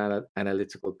not an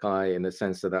analytical guy in the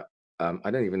sense that I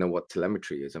don't even know what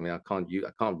telemetry is. I mean, I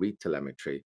can't read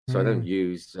telemetry, so mm, I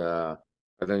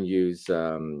don't use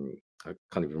I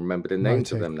can't even remember the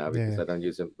names of Motec, them now because yeah. I don't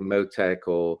use a Motec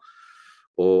or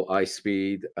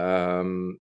iSpeed,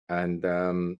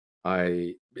 and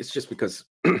I it's just because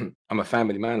I'm a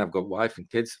family man. I've got wife and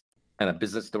kids and a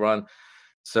business to run,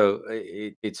 so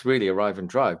it's really arrive and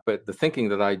drive. But the thinking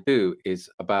that I do is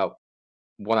about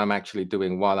what I'm actually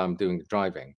doing while I'm doing the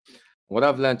driving. What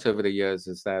I've learned over the years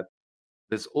is that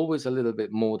there's always a little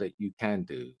bit more that you can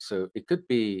do. So it could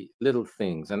be little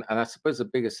things. And I suppose the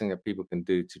biggest thing that people can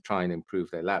do to try and improve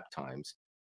their lap times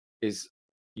is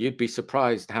you'd be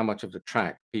surprised how much of the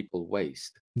track people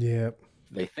waste. Yeah.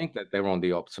 They think that they're on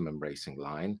the optimum racing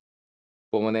line,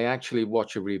 but when they actually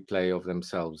watch a replay of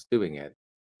themselves doing it,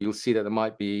 you'll see that there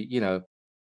might be,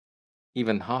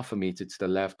 even half a meter to the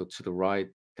left or to the right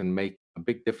can make a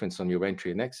big difference on your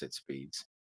entry and exit speeds.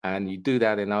 And you do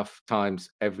that enough times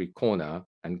every corner,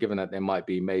 and given that there might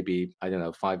be maybe, I don't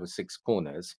know, 5 or 6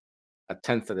 corners, a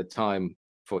tenth of the time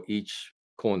for each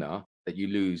corner that you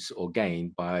lose or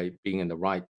gain by being in the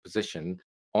right position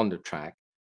on the track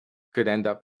could end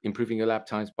up improving your lap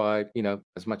times by,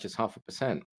 as much as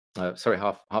 0.5%. Sorry,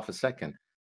 half a second.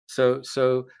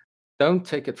 So don't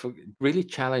take it for really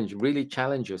challenge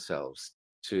yourselves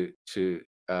to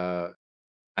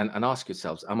and ask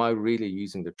yourselves, am I really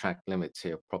using the track limits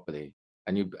here properly?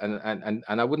 And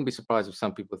I wouldn't be surprised if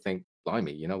some people think,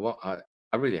 blimey, you know what?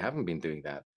 I really haven't been doing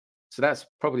that. So that's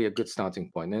probably a good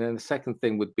starting point. And then the second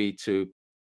thing would be to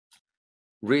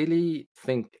really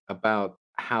think about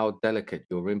how delicate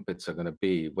your inputs are going to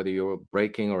be, whether you're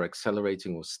braking or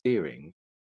accelerating or steering.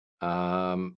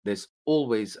 There's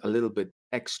always a little bit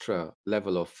extra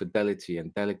level of fidelity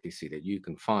and delicacy that you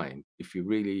can find if you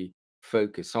really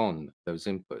focus on those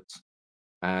inputs.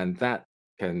 And that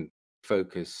can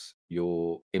focus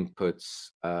your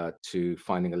inputs to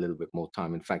finding a little bit more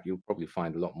time. In fact, you'll probably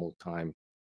find a lot more time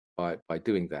by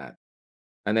doing that.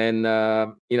 And then,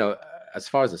 as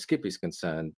far as the skip is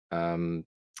concerned,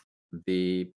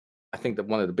 the I think that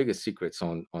one of the biggest secrets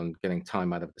on getting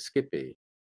time out of the skippy,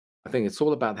 I think it's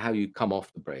all about how you come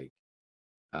off the brake,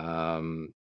 um,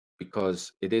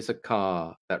 because it is a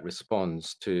car that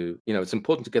responds to, it's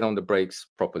important to get on the brakes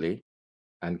properly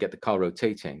and get the car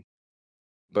rotating,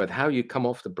 but how you come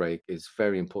off the brake is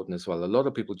very important as well. A lot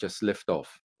of people just lift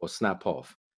off or snap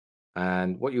off.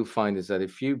 And what you'll find is that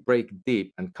if you brake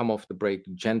deep and come off the brake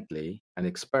gently and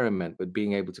experiment with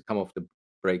being able to come off the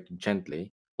brake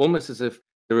gently, almost as if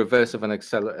the reverse of an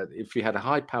accelerator, if you had a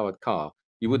high powered car,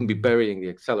 you wouldn't be Mm, burying the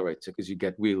accelerator because you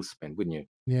get wheel spin, wouldn't you?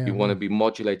 yeah, You want to yeah. be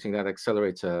modulating that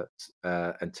accelerator so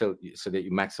that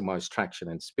you maximize traction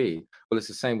and speed. Well, it's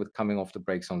the same with coming off the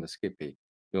brakes on the skippy.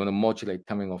 You want to modulate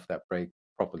coming off that brake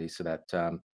properly so that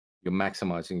you're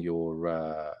maximizing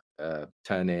your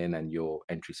turn in and your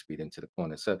entry speed into the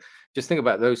corner. So just think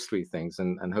about those three things,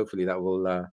 and hopefully that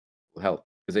will help.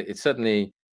 Because it's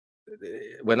certainly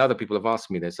when other people have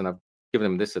asked me this and I've given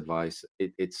them this advice,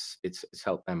 it's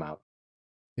helped them out.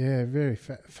 Yeah, very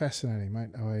fascinating, mate.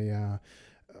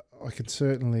 I can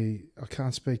certainly, I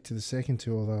can't speak to the second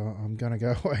two, although I'm going to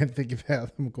go away and think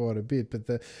about them quite a bit. But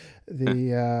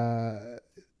the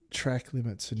track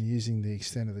limits and using the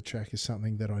extent of the track is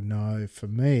something that I know for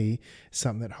me,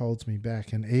 something that holds me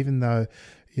back. And even though,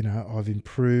 I've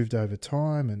improved over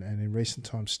time and in recent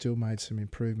times still made some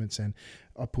improvements, and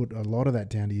I put a lot of that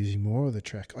down to using more of the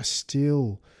track,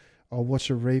 I'll watch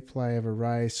a replay of a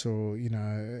race or,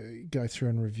 go through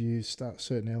and review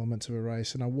certain elements of a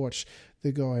race, and I watch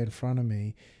the guy in front of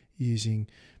me using,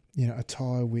 a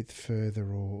tyre width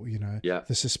further or, Yeah,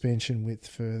 the suspension width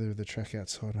further of the track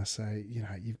outside. And I say,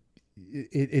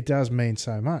 it does mean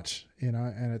so much,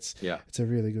 and it's Yeah. a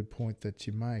really good point that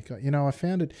you make. I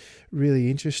found it really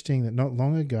interesting that not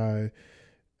long ago,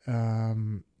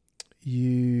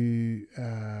 you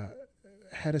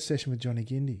had a session with Johnny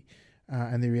Gindi,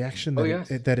 and the reaction Oh, that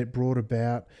yes. it brought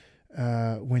about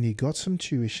when you got some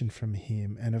tuition from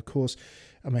him. And of course,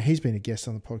 I mean, he's been a guest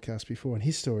on the podcast before, and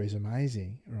his story is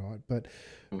amazing, right? But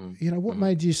what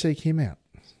made you seek him out?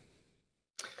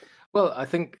 Well, I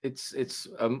think it's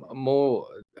more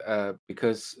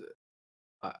because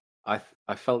I,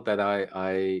 I felt that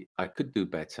I could do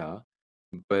better,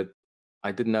 but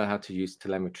I didn't know how to use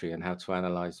telemetry and how to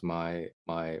analyze my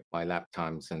lap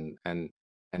times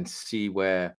and see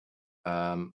where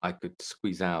I could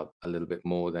squeeze out a little bit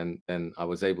more than I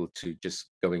was able to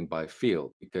just going by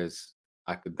feel, because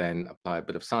I could then apply a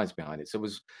bit of science behind it. So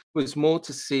it was more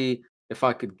to see if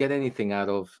I could get anything out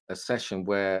of a session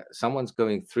where someone's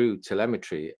going through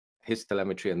telemetry, his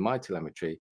telemetry and my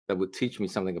telemetry, that would teach me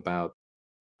something about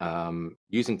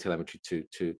using telemetry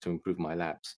to improve my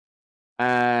laps.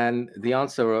 And the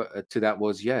answer to that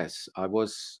was yes. I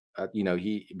was,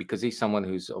 because he's someone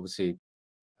who's obviously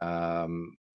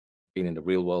um, been in the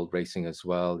real world racing as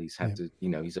well. He's had Yeah.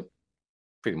 to, he's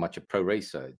pretty much a pro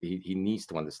racer. He needs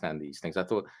to understand these things. I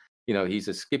thought, he's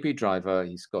a skippy driver.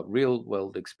 He's got real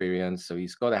world experience, so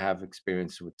he's got to have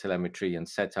experience with telemetry and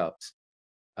setups.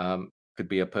 Could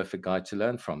be a perfect guy to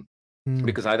learn from, Mm.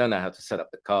 because I don't know how to set up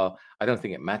the car. I don't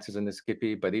think it matters in the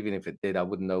skippy, but even if it did, I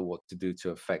wouldn't know what to do to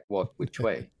affect which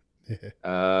way.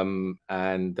 Yeah.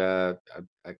 And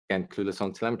again, clueless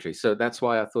on telemetry. So that's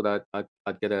why I thought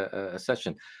I'd get a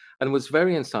session, and it was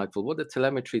very insightful. What the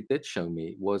telemetry did show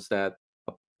me was that,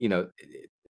 you know,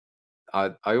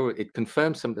 it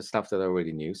confirmed some of the stuff that I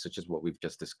already knew, such as what we've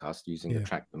just discussed, using the Yeah.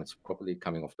 track limits properly,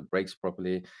 coming off the brakes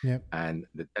properly, Yep. and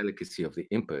the delicacy of the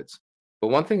inputs. But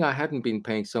one thing I hadn't been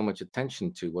paying so much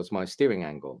attention to was my steering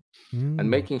angle, and Mm.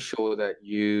 making sure that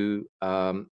you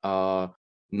are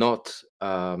not,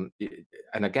 and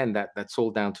again, that's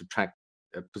all down to track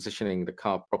positioning the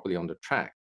car properly on the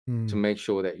track, to Mm. make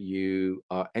sure that you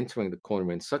are entering the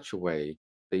corner in such a way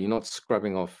that you're not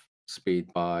scrubbing off speed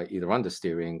by either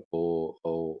understeering or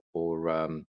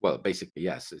well, basically,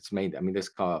 yes, it's made. I mean, this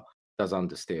car does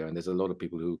understeer, and there's a lot of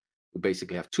people who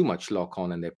basically have too much lock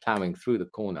on and they're plowing through the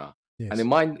corner, and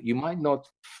Yes. you might not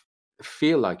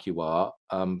feel like you are,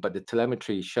 but the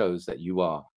telemetry shows that you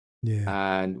are.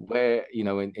 Yeah. And where,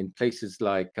 in places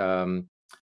like,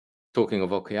 talking of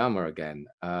Okayama again,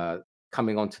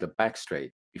 coming onto the back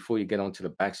straight, before you get onto the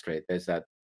back straight, there's that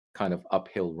kind of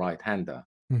uphill right-hander,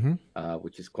 Mm-hmm.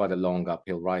 which is quite a long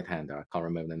uphill right-hander. I can't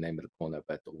remember the name of the corner,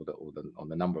 but or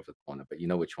the number of the corner, but you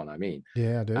know which one I mean.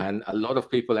 Yeah, I do. And a lot of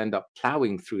people end up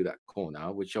plowing through that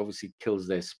corner, which obviously kills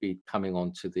their speed coming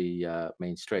onto the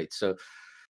main straight. So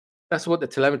that's what the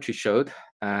telemetry showed,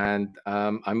 and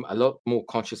I'm a lot more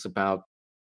conscious about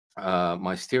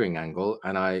my steering angle,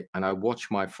 and I watch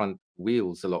my front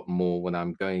wheels a lot more when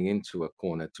I'm going into a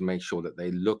corner, to make sure that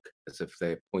they look as if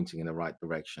they're pointing in the right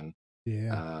direction.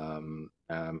 Yeah.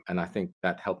 And I think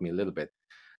that helped me a little bit.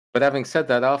 But having said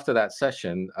that, after that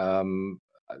session,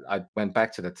 I went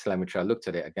back to the telemetry. I looked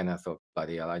at it again. I thought,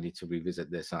 bloody hell, I need to revisit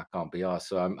this. I can't be arsed.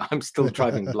 So I'm still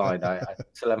driving blind. I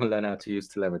still haven't learned how to use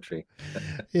telemetry.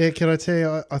 Yeah, can I tell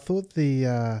you, I thought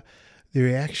the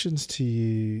reactions to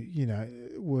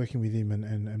you, working with him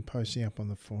and posting up on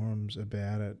the forums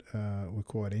about it were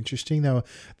quite interesting.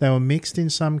 They were mixed in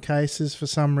some cases for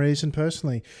some reason.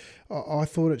 Personally, I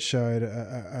thought it showed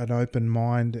an open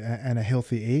mind and a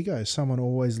healthy ego. Someone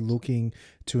always looking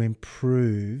to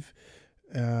improve.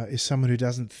 Is someone who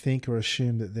doesn't think or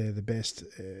assume that they're the best,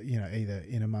 either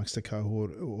in amongst a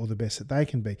cohort or the best that they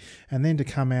can be. And then to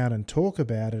come out and talk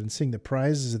about it and sing the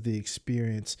praises of the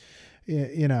experience,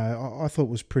 I thought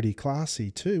was pretty classy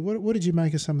too. What did you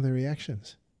make of some of the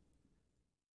reactions?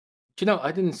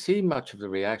 I didn't see much of the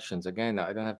reactions. Again,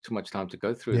 I don't have too much time to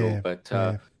go through it all, Yeah, but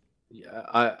yeah.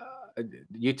 yeah,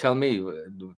 you tell me,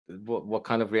 what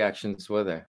kind of reactions were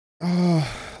there? Oh,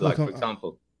 look, Like, for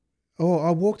example.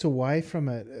 I walked away from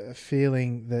it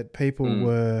feeling that people Mm,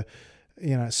 were,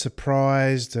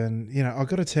 surprised. And, I've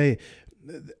got to tell you,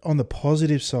 on the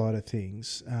positive side of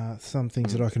things, some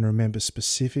things that mm, I can remember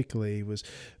specifically was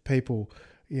people,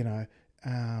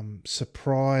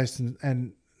 surprised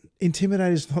and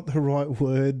intimidated is not the right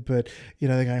word, but,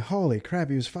 they're going, holy crap,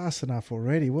 he was fast enough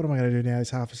already. What am I going to do now?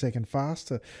 He's half a second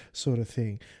faster, sort of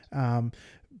thing.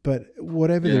 But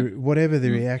whatever yeah. the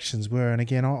Mm, reactions were, and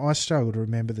again, I struggle to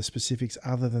remember the specifics,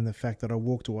 other than the fact that I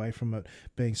walked away from it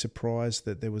being surprised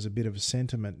that there was a bit of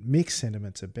a mixed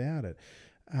sentiments about it.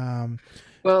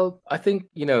 well, I think,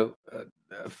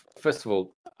 first of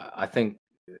all, I think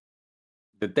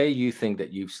the day you think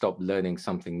that you've stopped learning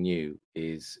something new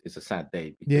is a sad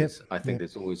day, Yep. because I think Yep.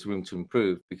 there's always room to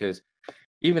improve. Because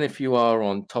even if you are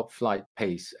on top flight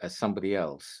pace as somebody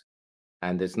else,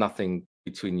 and there's nothing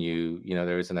between you,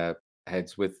 there isn't a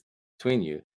heads width between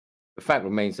you, the fact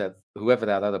remains that whoever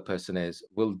that other person is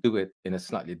will do it in a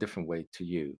slightly different way to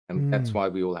you. And that's Mm. why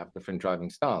we all have different driving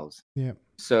styles. Yep.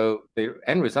 So the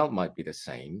end result might be the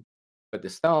same, but the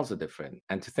styles are different.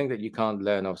 And to think that you can't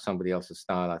learn off somebody else's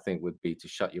style, I think, would be to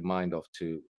shut your mind off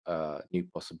to new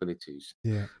possibilities.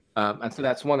 Yeah. And so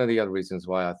that's one of the other reasons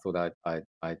why I thought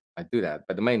I'd do that.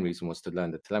 But the main reason was to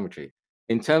learn the telemetry.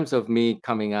 In terms of me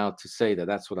coming out to say that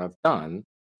that's what I've done,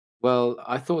 well,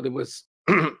 I thought it was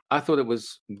I thought it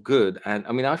was good. And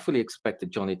I mean, I fully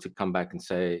expected Johnny to come back and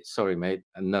say, sorry, mate,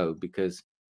 and no, because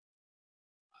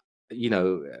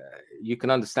you can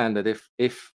understand that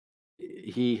if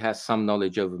he has some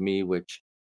knowledge over me, which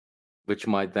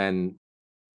might then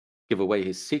give away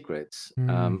his secrets,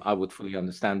 Mm. I would fully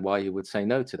understand why he would say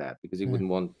no to that, because he Yeah. wouldn't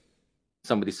want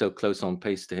somebody so close on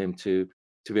pace to him to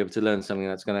be able to learn something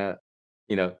that's gonna,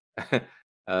 you know,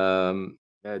 um,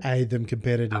 uh, Aid them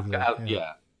competitively. Yeah.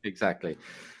 yeah, exactly.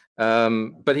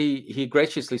 But he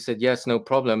graciously said yes, no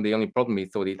problem. The only problem he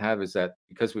thought he'd have is that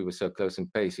because we were so close in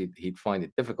pace, he'd find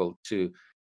it difficult to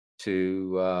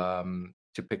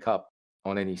pick up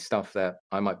on any stuff that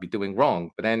I might be doing wrong.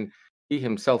 But then he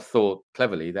himself thought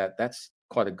cleverly that that's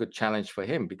quite a good challenge for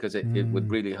him, because it would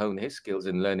Mm. really hone his skills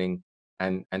in learning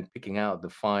and picking out the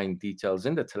fine details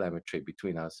in the telemetry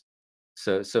between us.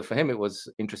 So for him it was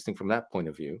interesting from that point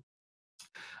of view.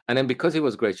 And then because he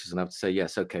was gracious enough to say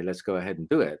yes, okay, let's go ahead and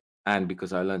do it. And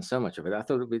because I learned so much of it, I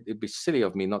thought it'd be silly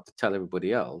of me not to tell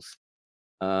everybody else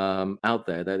out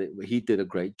there that he did a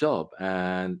great job,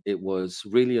 and it was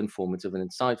really informative and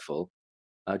insightful.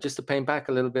 Just to pay him back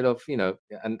a little bit of,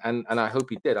 and I hope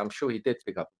he did. I'm sure he did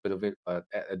pick up a bit of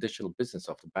additional business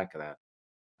off the back of that.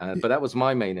 But that was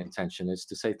my main intention, is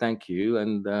to say thank you,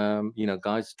 and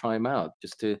guys, try him out,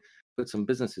 just to put some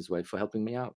business his way for helping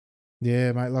me out.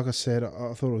 Yeah, mate. Like I said,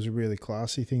 I thought it was a really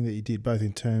classy thing that you did, both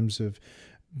in terms of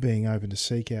being open to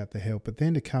seek out the help, but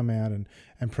then to come out and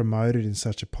promote it in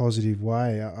such a positive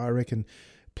way. I reckon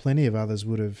plenty of others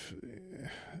would have,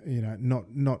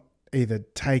 not either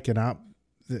taken up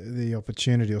the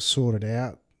opportunity or sorted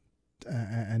out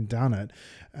and done it,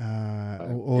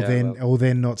 or Yeah, then well, or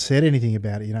then not said anything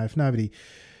about it. If nobody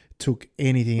took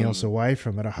anything else mm. away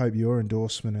from it, I hope your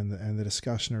endorsement and the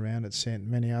discussion around it sent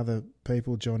many other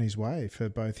people Johnny's way for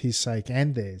both his sake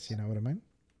and theirs. You know what I mean?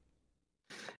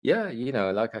 Yeah,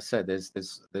 like I said,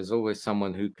 there's always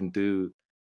someone who can do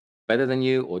better than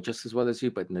you or just as well as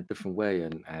you, but in a different way.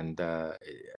 And I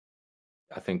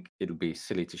think it'll be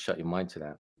silly to shut your mind to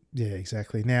that. Yeah,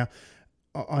 exactly. Now,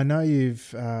 I know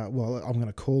you've, I'm going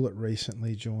to call it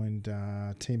recently joined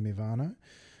Team Mivano.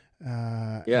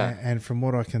 Yeah. And from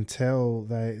what I can tell,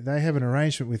 they have an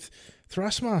arrangement with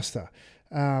Thrustmaster.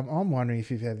 I'm wondering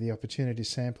if you've had the opportunity to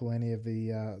sample any of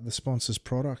the sponsor's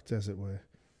product, as it were.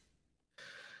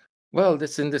 Well,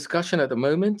 it's in discussion at the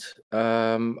moment.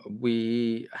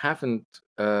 We haven't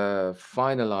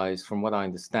finalized, from what I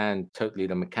understand, totally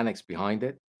the mechanics behind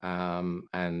it,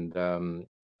 and um,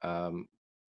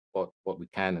 what we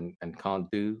can and can't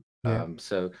do. Yeah,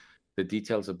 So the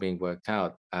details are being worked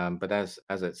out. But as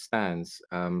it stands,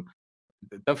 don't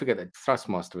forget that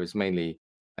Thrustmaster is mainly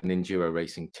an enduro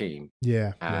racing team,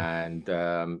 yeah, yeah. and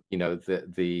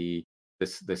the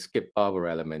Skip Barber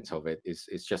element of it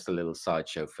is just a little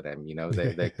sideshow for them.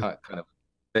 They kind of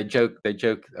they joke.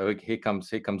 Oh, here comes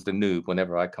the noob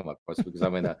whenever I come across, because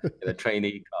I'm in a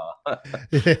trainee car.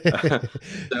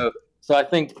 so so I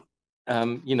think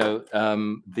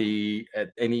the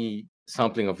any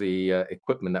sampling of the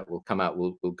equipment that will come out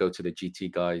will go to the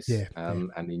GT guys Yeah, yeah,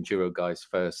 and the enduro guys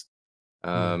first.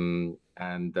 yeah,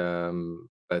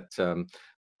 But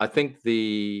I think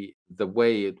the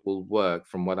way it will work,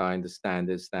 from what I understand,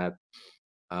 is that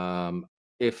um,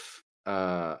 if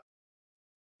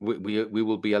we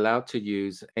will be allowed to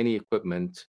use any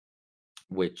equipment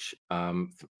which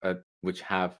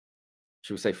have,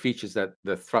 should we say, features that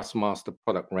the Thrustmaster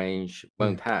product range yeah.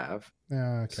 won't have,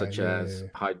 Oh, okay, such as yeah,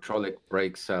 hydraulic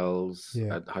brake cells, yeah,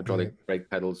 yeah, hydraulic brake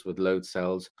pedals with load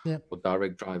cells, yeah. or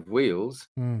direct drive wheels.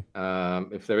 Mm,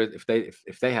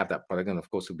 If they have that product, then of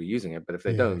course we'll be using it. But if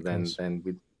they yeah, don't, of then course. then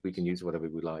we can use whatever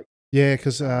we like. Yeah,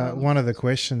 because Um, one of the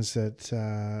questions that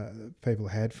people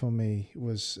had for me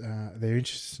was they're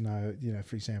interested to know,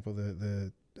 for example,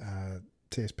 the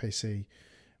TSPC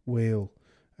wheel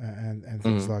and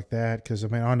things Mm-hmm. like that. Because I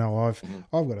mean, I know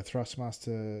Mm-hmm. I've got a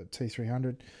Thrustmaster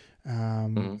T300.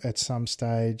 Mm-hmm. At some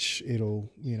stage,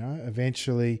 it'll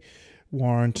eventually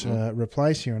warrant Mm-hmm.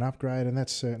 replacing or an upgrade, and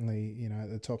that's certainly at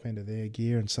the top end of their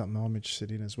gear and something I'm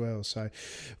interested in as well. So,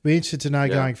 be interested to know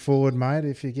Yeah, going forward, mate.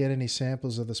 If you get any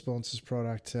samples of the sponsor's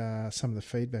product, some of the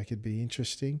feedback would be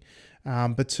interesting.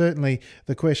 But certainly,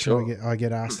 the question sure. I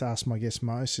get asked my guests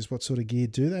most is what sort of gear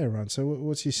do they run? So,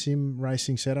 what's your sim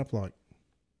racing setup like?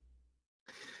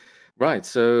 Right.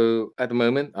 So at the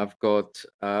moment, I've got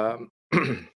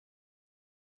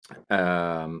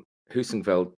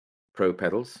Hussenfeld Pro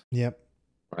pedals. Yep.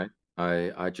 Right.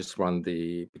 I just run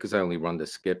because I only run the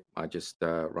skip. I just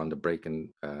run the brake and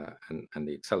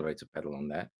the accelerator pedal on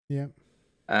that. Yep.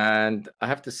 And I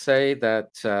have to say that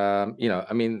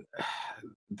I mean,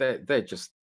 they're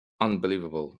just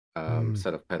unbelievable Mm,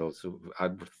 set of pedals.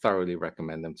 I'd thoroughly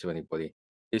recommend them to anybody.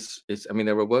 It's I mean,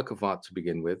 they're a work of art to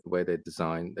begin with. The way they're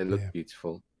designed, they look yeah.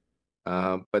 beautiful,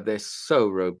 but they're so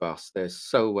robust. They're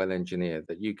so well engineered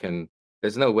that you can.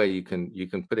 There's no way you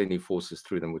can put any forces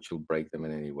through them which will break them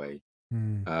in any way.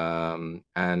 Mm,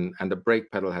 And the brake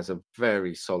pedal has a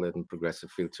very solid and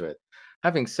progressive feel to it.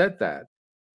 Having said that,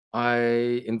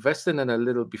 I invested in a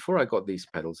little before I got these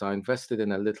pedals. I invested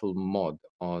in a little mod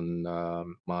on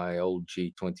my old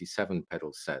G27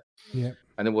 pedal set, yep.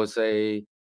 and it was a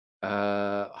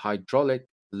hydraulic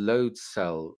load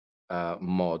cell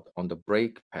mod on the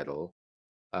brake pedal,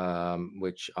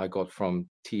 which I got from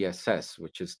TSS,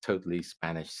 which is Totally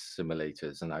Spanish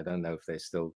Simulators, and I don't know if they're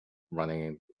still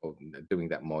running or doing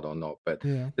that mod or not. But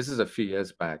Yeah. this is a few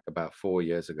years back, about 4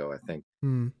 years ago, I think,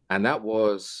 Mm, and that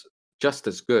was just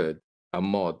as good a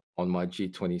mod on my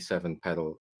G27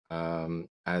 pedal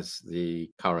as the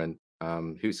current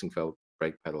Hussenfeld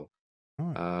brake pedal.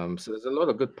 right. So there's a lot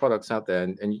of good products out there,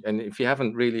 and if you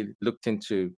haven't really looked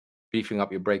into beefing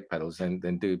up your brake pedals, then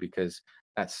do, because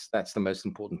that's the most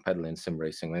important pedal in sim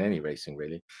racing and any racing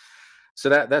really. So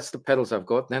that's the pedals I've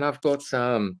got. Then I've got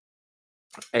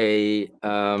a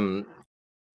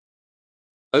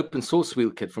open source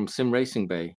wheel kit from Sim Racing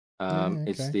Bay. Yeah.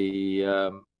 It's Okay.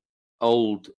 the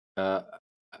old uh,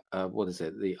 what is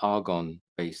it? The Argon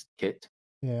based kit.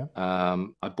 Yeah.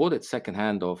 I bought it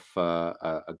secondhand off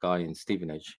a guy in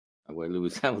Stevenage, where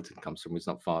Lewis Hamilton comes from. It's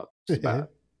not far, just Yeah.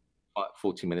 about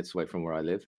 40 minutes away from where I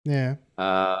live. Yeah.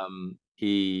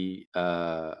 He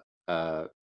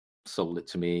sold it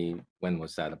to me. When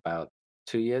was that? About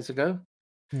 2 years ago.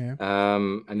 Yeah.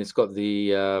 And it's got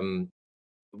the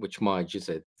which Mige is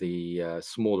it? The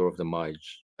smaller of the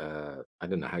Mige. I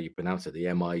don't know how you pronounce it. The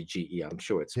Mige. I'm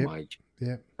sure it's Yep. Mige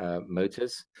Yep.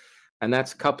 motors, and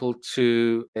that's coupled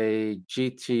to a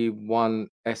GT1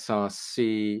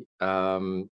 SRC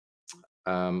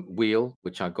wheel,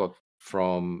 which I got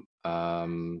from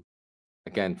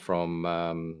again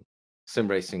from Sim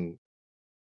Racing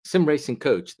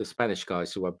Coach, the Spanish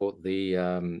guys who I bought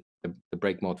the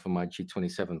brake mod for my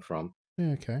G27 from.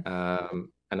 Yeah. Okay.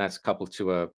 And that's coupled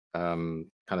to a kind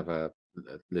of a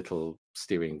little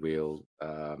steering wheel,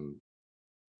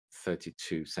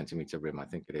 32 centimeter rim, I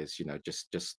think it is.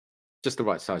 Just the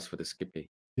right size for the Skippy.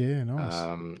 Yeah.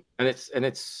 Nice. And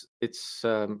it's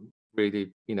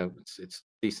really, it's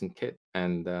decent kit,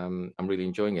 and I'm really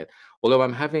enjoying it. Although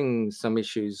I'm having some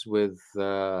issues with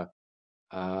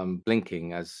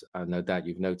blinking, as no doubt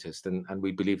you've noticed, and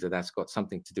we believe that that's got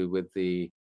something to do with the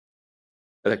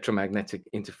electromagnetic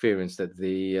interference that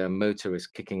the motor is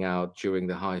kicking out during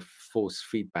the high force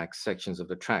feedback sections of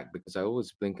the track, because I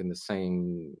always blink in the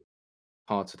same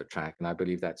parts of the track, and I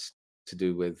believe that's to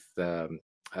do with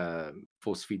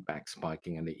force feedback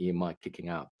spiking and the EMI kicking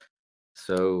out.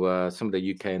 So some of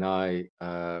the UK and I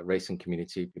racing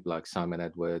community, people like Simon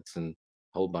Edwards and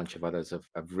a whole bunch of others,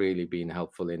 have really been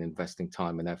helpful in investing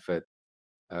time and effort.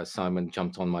 Simon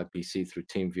jumped on my PC through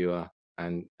TeamViewer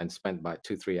and spent about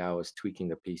 2-3 hours tweaking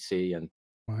the PC and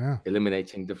Wow.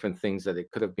 eliminating different things that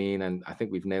it could have been. And I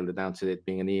think we've nailed it down to it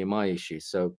being an EMI issue.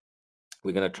 So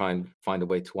we're going to try and find a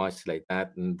way to isolate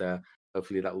that, and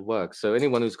hopefully that will work. So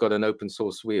anyone who's got an open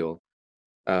source wheel,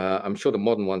 I'm sure the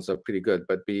modern ones are pretty good,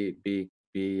 but be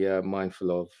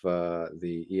mindful of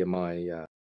the EMI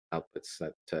outputs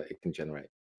that it can generate.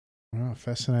 Oh,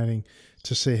 fascinating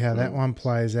to see how that Mm. one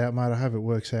plays out, mate. I hope it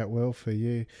works out well for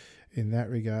you in that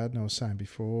regard. And I was saying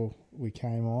before we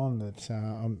came on that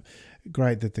I'm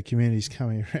great that the community's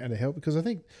coming around to help, because I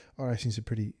think iRacing's a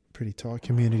pretty tight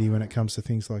community when it comes to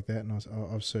things like that, and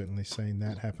I've certainly seen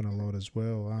that happen a lot as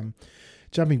well.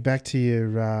 Jumping back to your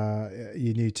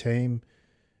new team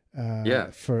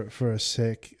Yeah. for a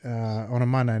sec, on a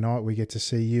Monday night we get to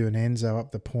see you and Enzo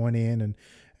up the point end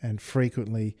and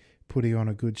frequently putting on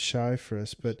a good show for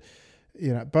us. But,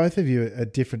 both of you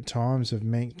at different times have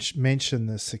mentioned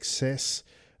the success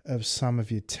of some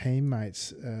of your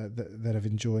teammates that have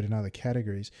enjoyed in other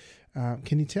categories.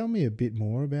 Can you tell me a bit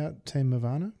more about Team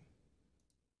Movano?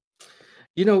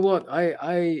 You know what?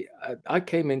 I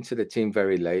came into the team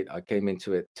very late. I came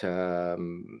into it,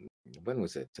 when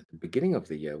was it? At the beginning of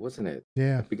the year, wasn't it?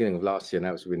 Yeah, At the beginning of last year.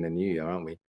 Now it's in the new year, aren't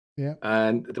we? yeah,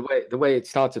 And the way it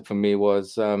started for me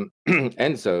was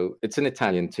Enzo. It's an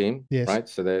Italian team, yes. right?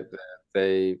 So they're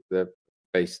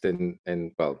based in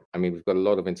well, I mean, we've got a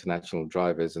lot of international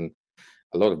drivers and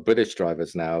a lot of British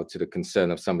drivers now, to the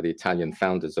concern of some of the Italian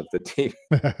founders of the team.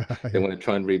 They Yeah. want to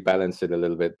try and rebalance it a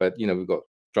little bit. But we've got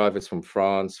drivers from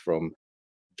France, from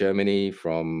Germany,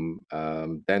 from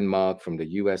Denmark, from the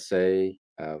USA,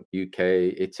 UK,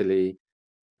 Italy.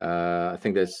 I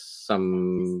think there's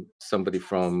somebody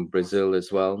from Brazil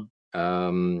as well.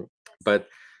 But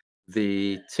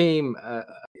the team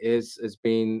has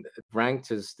been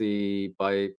ranked as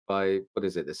by what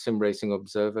is it? The Sim Racing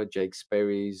Observer, Jake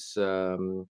Sperry's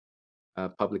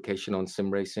publication on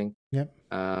sim racing, Yep.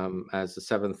 as the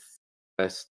seventh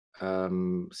best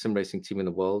sim racing team in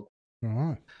the world. All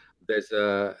right.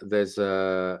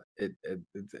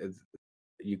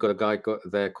 You got a guy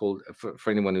there called,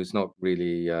 for anyone who's not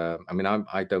really, I mean,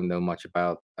 I don't know much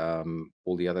about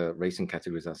all the other racing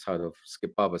categories outside of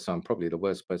Skip Barber, so I'm probably the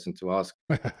worst person to ask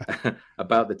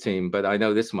about the team. But I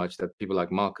know this much, that people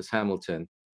like Marcus Hamilton,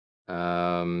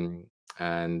 and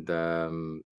a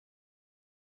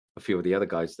few of the other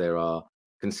guys there are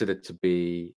considered to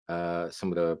be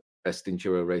some of the best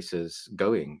enduro racers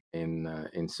going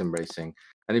in sim racing.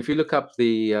 And if you look up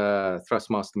the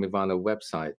Thrustmaster Movano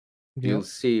website, you'll Yep.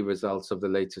 see results of the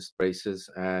latest races,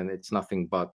 and it's nothing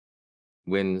but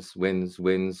wins, wins,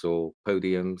 wins, or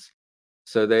podiums.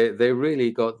 So they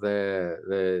really got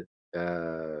their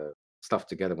stuff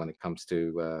together when it comes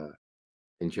to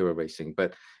enduro racing.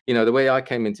 But the way I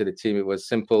came into the team, it was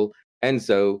simple.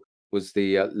 Enzo was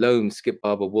the lone Skip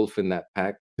Barber wolf in that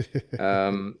pack,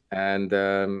 and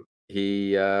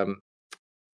he,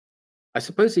 I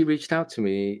suppose, he reached out to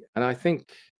me, and I think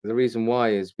the reason why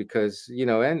is because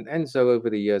Enzo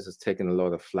over the years has taken a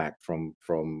lot of flack from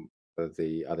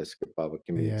the other Skip Barber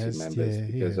community Yes, members yeah,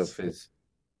 he because of is.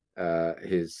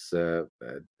 his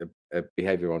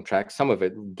behavior on track. Some of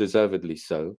it deservedly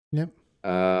so. Yep.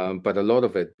 But a lot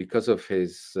of it because of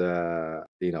his,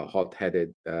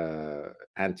 hot-headed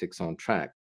antics on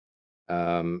track.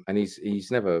 And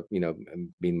he's never,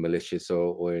 been malicious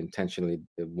or intentionally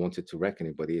wanted to wreck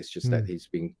anybody. It's just that Mm. he's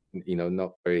been,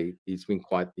 not very. He's been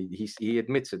quite. He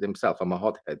admits it himself. I'm a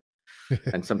hothead,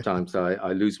 and sometimes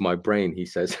I lose my brain. He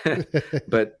says,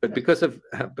 but because of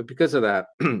that.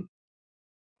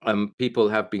 People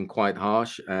have been quite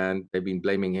harsh, and they've been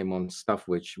blaming him on stuff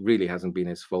which really hasn't been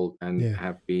his fault, and Yeah.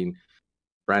 have been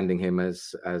branding him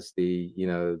as the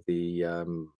The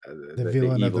the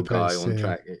villain of the evil guy piece, on yeah.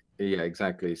 track. Yeah,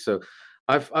 exactly. So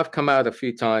I've come out a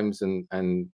few times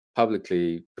and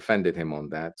publicly defended him on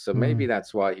that. So maybe Mm.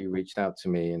 that's why he reached out to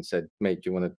me and said, "Mate, do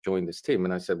you want to join this team?"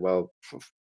 And I said, "Well,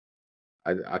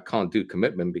 I can't do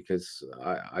commitment because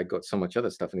I got so much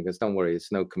other stuff." And he goes, "Don't worry,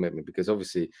 it's no commitment, because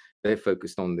obviously they're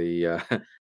focused on the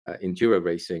enduro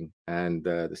racing, and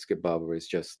the Skip Barber is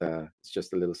just it's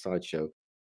just a little sideshow."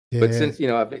 But Yeah. since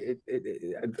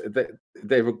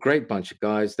they were a great bunch of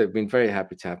guys, they've been very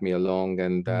happy to have me along,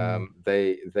 and Mm.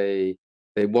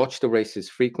 they watch the races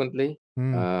frequently.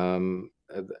 Mm.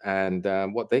 And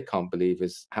what they can't believe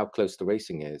is how close the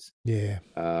racing is. Yeah.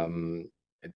 Um,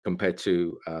 Compared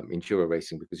to enduro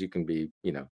racing, because you can be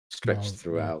stretched Miles, yeah.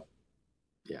 throughout.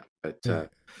 Yeah, but Yeah.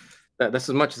 that's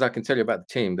as much as I can tell you about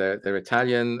the team. They're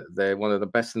Italian. They're one of the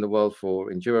best in the world for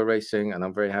enduro racing, and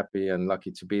I'm very happy and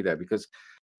lucky to be there, because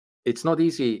it's not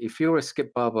easy if you're a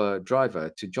Skip Barber driver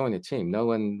to join a team. No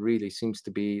one really seems to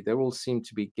be. They all seem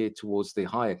to be geared towards the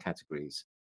higher categories.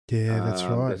 Yeah, that's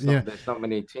right. There's not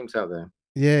many teams out there.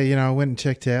 Yeah, I went and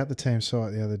checked out the team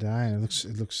site the other day, and it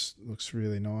looks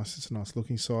really nice. It's a nice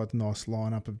looking site, nice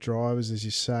lineup of drivers, as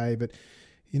you say. But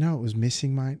what was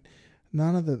missing, mate?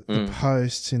 None of the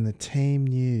posts in the team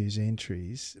news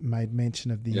entries made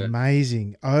mention of the Yeah.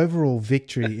 amazing overall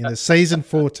victory in the season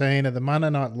 14 of the Monday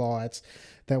Night Lights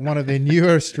that one of their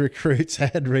newest recruits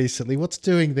had recently. What's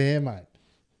doing there, mate?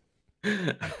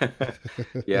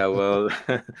 Yeah, well,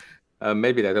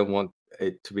 maybe they don't want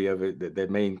it to be their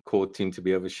main core team to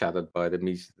be overshadowed by the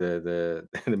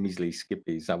measly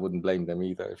skippies. I wouldn't blame them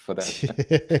either for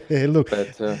that. Yeah, look,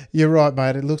 But you're right,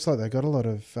 mate. It looks like they've got a lot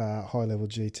of high level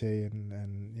GT and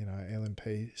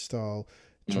LMP style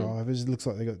mm, drivers. It looks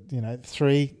like they've got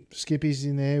 3 skippies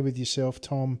in there with yourself,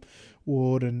 Tom,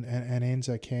 Ward and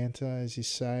Enzo Cantor, as you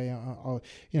say.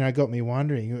 It got me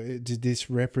wondering, did this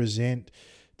represent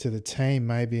to the team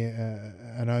maybe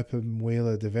an open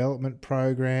wheeler development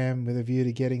program with a view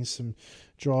to getting some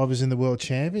drivers in the World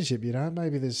Championship?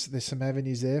 Maybe there's some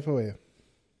avenues there for you.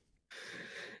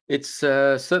 It's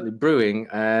certainly brewing,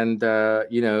 and I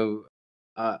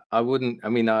wouldn't. I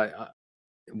mean,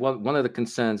 one of the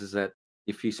concerns is that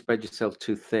if you spread yourself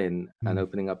too thin and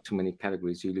opening up too many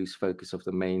categories, you lose focus of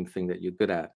the main thing that you're good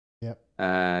at. Yep.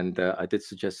 And I did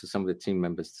suggest to some of the team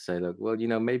members to say, look, well,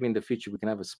 maybe in the future we can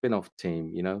have a spin-off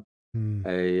team,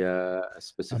 a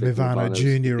specific Mivano Movano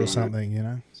Junior or skippy, something,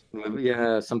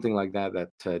 yeah, something like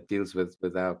that deals with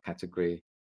our category.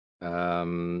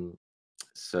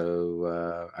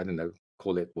 So I don't know,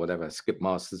 call it whatever, Skip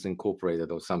Masters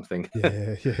Incorporated or something.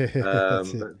 Yeah,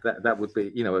 that's it. That would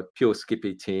be, a pure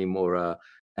skippy team or a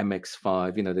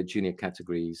MX5, the junior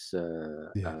categories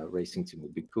Yeah. racing team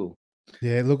would be cool.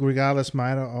 Yeah, look, regardless,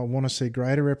 mate, I want to see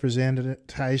greater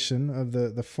representation of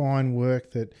the fine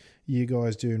work that you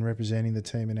guys do in representing the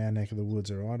team in our neck of the woods,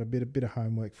 all right? A bit of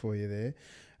homework for you there.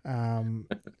 On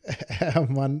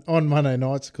Monday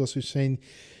nights, of course, we've seen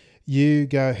you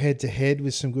go head-to-head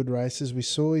with some good races. We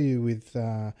saw you with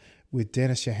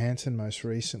Dennis Johansson most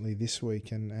recently this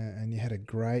week, and you had a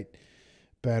great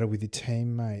battle with your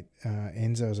teammate,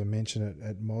 Enzo, as I mentioned,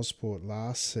 at Mosport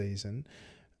last season.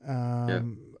 Yeah.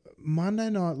 Monday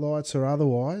Night Lights or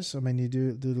otherwise, I mean, you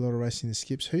do a lot of racing the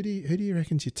skips. Who do you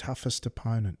reckon's your toughest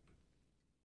opponent?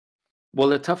 Well,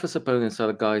 the toughest opponents are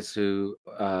the guys who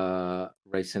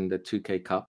race in the 2K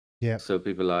Cup. Yeah. So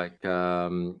people like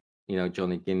Johnny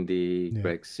Guindy, Yeah.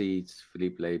 Greg Seeds,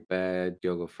 Philippe Lebert,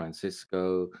 Diogo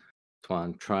Francisco,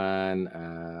 Tuan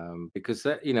Tran, because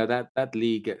that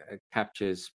league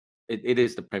captures it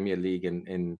is the Premier League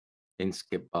in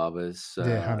Skip Barber's.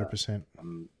 Yeah, 100%.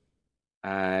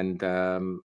 And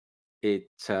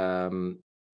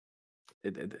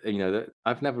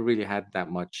I've never really had that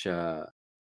much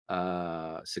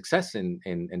success in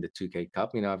the 2K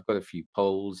Cup. I've got a few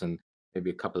poles and maybe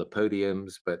a couple of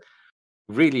podiums, but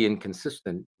really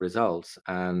inconsistent results.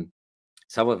 And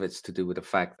some of it's to do with the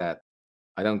fact that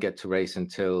I don't get to race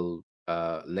until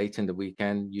late in the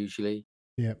weekend usually.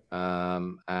 Yeah.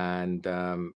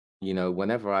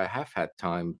 Whenever I have had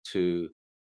time to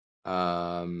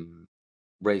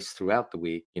race throughout the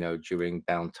week, during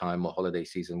downtime or holiday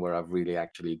season where I've really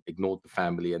actually ignored the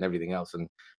family and everything else and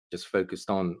just focused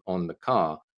on the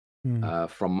car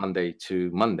from Monday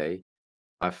to Monday,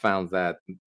 I found that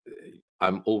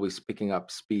I'm always picking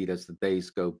up speed as the days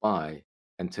go by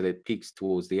until it peaks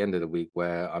towards the end of the week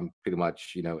where I'm pretty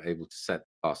much, able to set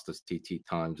fastest TT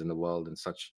times in the world and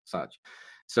such.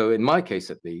 So in my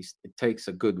case, at least, it takes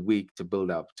a good week to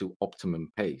build up to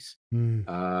optimum pace.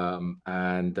 Because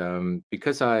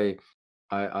I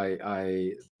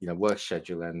work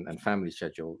schedule and family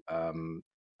schedule,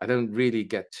 I don't really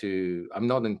I'm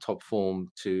not in top form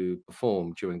to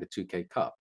perform during the 2K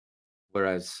Cup.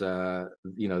 Whereas,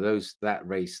 that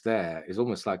race there is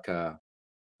almost like a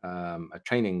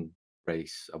training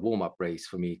race, a warm-up race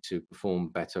for me to perform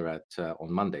better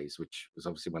on Mondays, which was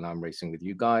obviously when I'm racing with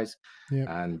you guys. Yep.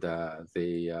 And the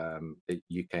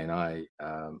UK and I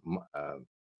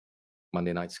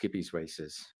Monday night skippies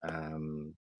races.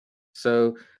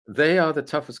 So they are the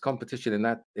toughest competition in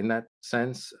that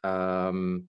sense.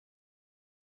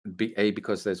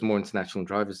 Because there's more international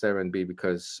drivers there, and B,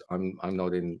 because I'm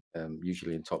not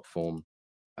usually in top form.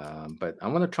 But I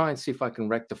want to try and see if I can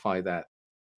rectify that,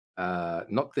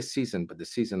 not this season, but the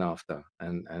season after,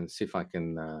 and see if I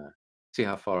can see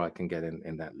how far I can get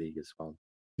in that league as well.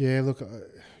 Yeah, look,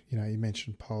 you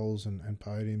mentioned poles and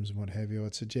podiums and what have you.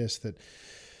 I'd suggest that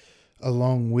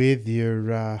along with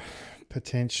your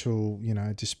potential,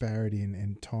 disparity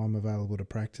in time available to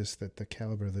practice, that the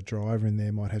caliber of the driver in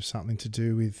there might have something to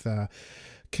do with,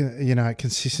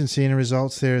 consistency in the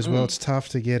results there as well. It's tough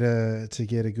to get a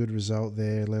good result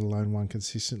there, let alone one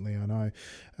consistently. I know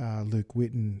Luke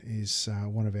Whitten is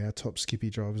one of our top skippy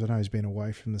drivers. I know he's been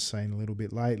away from the scene a little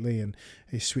bit lately, and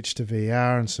he switched to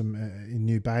VR and some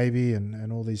new baby,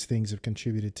 and all these things have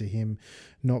contributed to him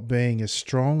not being as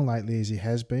strong lately as he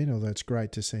has been, although it's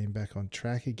great to see him back on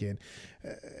track again.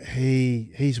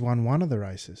 He's won one of the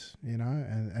races,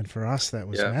 and for us that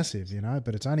was massive,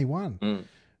 but it's only one.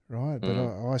 Right, but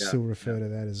I still refer to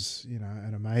that as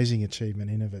an amazing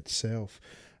achievement in of itself.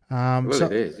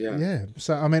 It is, yeah.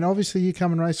 So I mean, obviously you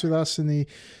come and race with us in the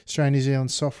Australia New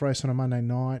Zealand soft race on a Monday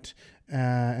night,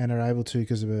 and are able to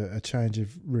because of a change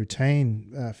of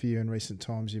routine for you in recent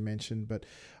times. You mentioned, but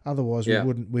otherwise Yeah.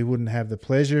 we wouldn't have the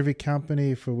pleasure of your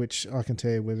company, for which I can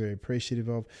tell you we're very appreciative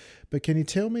of. But can you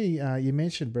tell me? You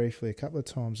mentioned briefly a couple of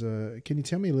times. Can you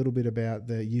tell me a little bit about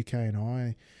the UK and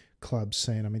I club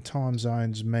scene? I mean, time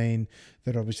zones mean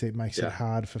that obviously it makes it Yeah.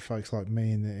 hard for folks like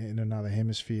me in another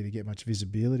hemisphere to get much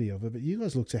visibility of it. But you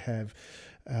guys look to have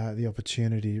the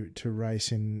opportunity to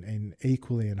race in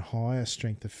equally and higher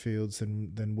strength of fields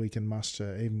than we can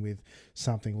muster, even with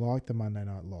something like the Monday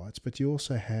Night Lights. But you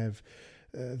also have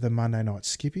the Monday Night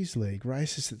Skippies League,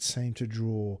 races that seem to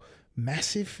draw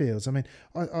massive fields. I mean,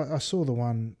 I saw the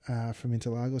one from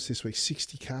Interlagos this week,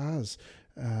 60 cars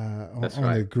That's on the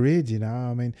right. grid, you know.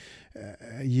 I mean,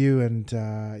 you and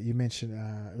you mentioned,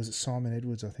 was it Simon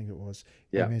Edwards, I think it was?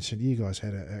 You Yeah. mentioned you guys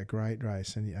had a great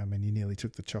race, and I mean, you nearly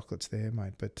took the chocolates there,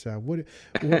 mate. But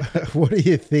what do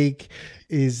you think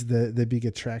is the big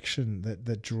attraction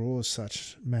that draws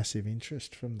such massive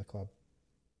interest from the club?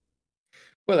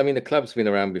 Well, I mean, the club's been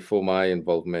around before my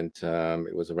involvement.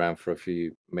 It was around for a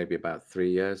few, maybe about 3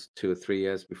 years, 2 or 3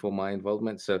 years before my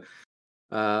involvement. So,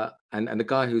 and the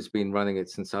guy who's been running it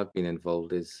since I've been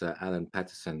involved is Alan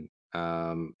Patterson.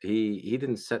 He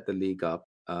didn't set the league up.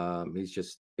 He's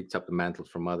just picked up the mantle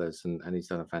from others, and he's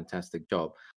done a fantastic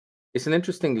job. It's an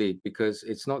interesting league because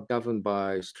it's not governed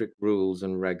by strict rules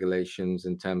and regulations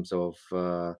in terms of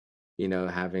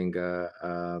having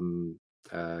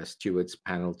a stewards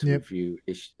panel to Yep. review.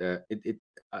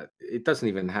 It doesn't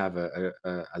even have a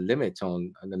limit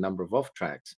on the number of off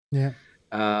tracks. Yeah.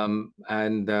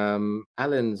 And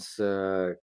Alan's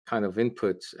kind of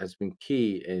input has been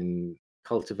key in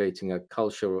cultivating a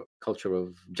culture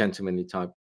of gentlemanly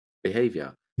type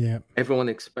behavior. Yeah. Everyone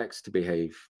expects to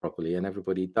behave properly, and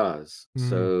everybody does. Mm.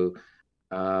 So,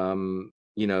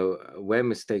 where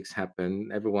mistakes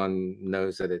happen, everyone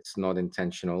knows that it's not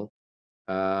intentional.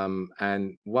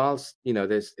 And whilst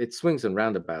it swings and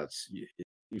roundabouts.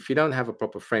 If you don't have a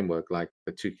proper framework like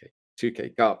the 2K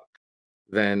Cup,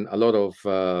 then a lot of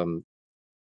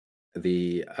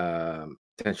the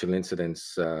potential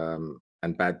incidents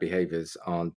and bad behaviors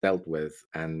aren't dealt with,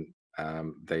 and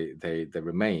they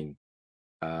remain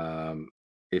um,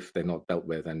 if they're not dealt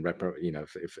with and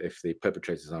if the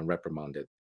perpetrators aren't reprimanded.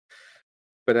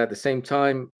 But at the same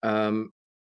time,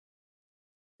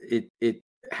 it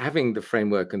having the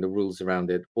framework and the rules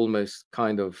around it almost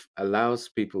kind of allows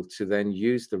people to then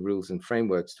use the rules and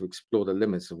frameworks to explore the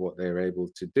limits of what they're able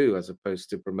to do, as opposed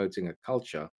to promoting a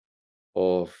culture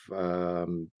of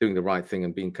doing the right thing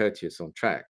and being courteous on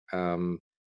track.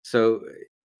 So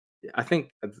I think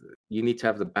you need to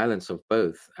have the balance of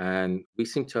both, and we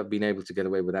seem to have been able to get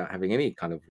away without having any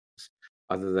kind of rules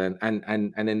other than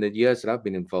and in the years that I've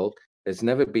been involved, there's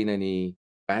never been any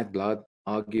bad blood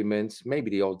arguments,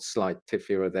 maybe the odd slight tiff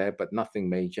here or there, but nothing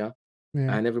major,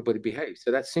 Yeah. and everybody behaves.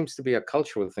 So that seems to be a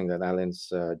cultural thing that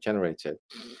Alan's generated.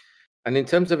 And in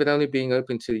terms of it only being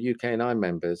open to UK and I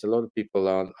members, a lot of people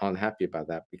aren't happy about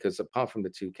that because apart from the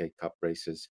 2K Cup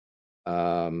races,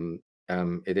 um,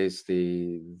 it is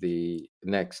the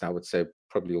next, I would say,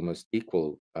 probably almost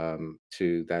equal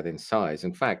to that in size.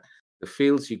 In fact, the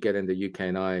fields you get in the UK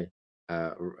and I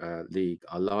league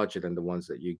are larger than the ones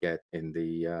that you get in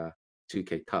the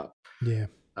 2K Cup. Yeah.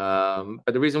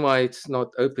 But the reason why it's not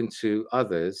open to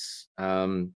others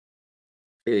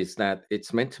is that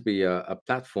it's meant to be a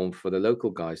platform for the local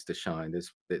guys to shine.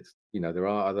 There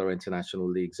are other international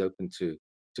leagues open to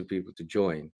people to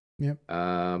join, Yep.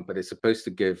 but it's supposed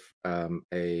to give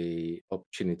a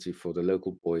opportunity for the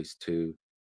local boys to,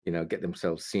 get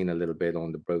themselves seen a little bit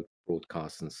on the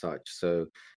broadcasts and such. So,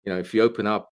 if you open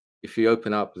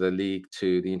up the league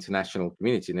to the international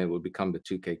community, then it will become the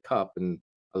 2K Cup, and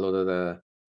a lot of the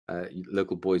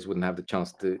local boys wouldn't have the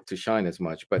chance to shine as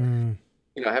much. But Mm.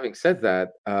 having said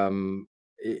that,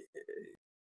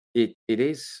 it, it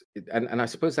is, and I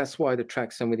suppose that's why it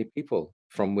attracts so many people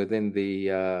from within the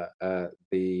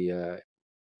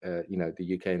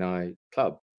UK and I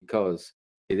club, because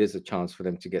it is a chance for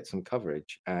them to get some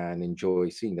coverage and enjoy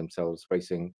seeing themselves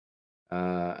racing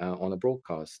on a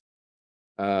broadcast.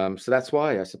 So that's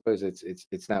why I suppose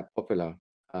it's that popular.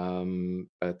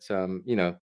 But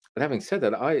having said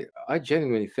that, I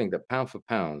genuinely think that pound for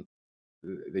pound,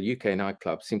 the UK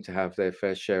nightclubs seem to have their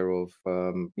fair share of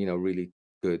really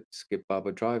good Skip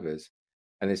Barber drivers,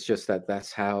 and it's just that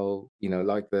that's how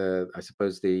like the I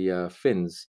suppose the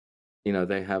Finns,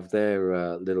 they have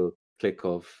their little clique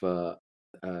of uh,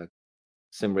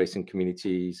 sim racing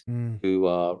communities Mm. who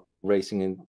are racing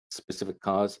in specific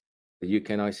cars. The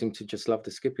UK and I seem to just love the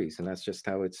Skippies, and that's just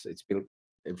how it's been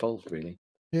evolved really.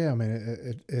 Yeah, I mean,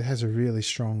 it has a really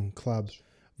strong club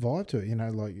vibe to it. You know,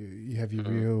 like you have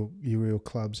Mm-hmm. your real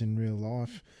clubs in real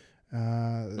life.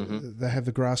 Mm-hmm. They have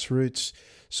the grassroots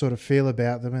sort of feel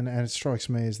about them, and it strikes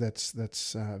me as that's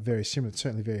very similar. It's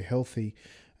certainly very healthy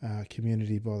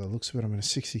community by the looks of it. I mean, a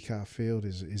 60 car field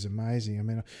is amazing. I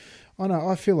mean, I know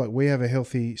I feel like we have a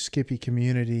healthy Skippy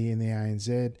community in the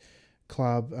ANZ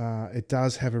club. It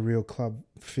does have a real club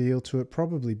feel to it,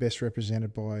 probably best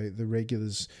represented by the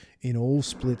regulars in all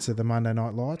splits of the Monday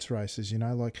Night Lights races. You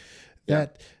know, like Yeah.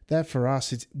 that for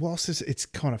us, it's whilst it's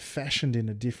kind of fashioned in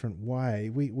a different way.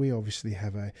 We obviously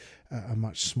have a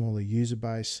much smaller user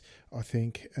base, I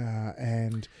think,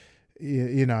 and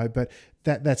you know, but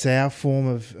that's our form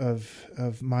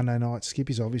of Monday night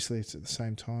skippies. Obviously, it's at the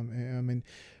same time. I mean,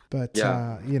 but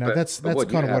Yeah. you know, But that's what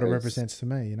you kind of what have it is represents to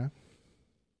me. You know.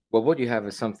 Well, what you have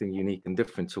is something unique and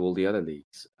different to all the other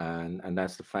leagues, and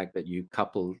that's the fact that you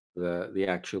couple the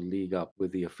actual league up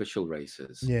with the official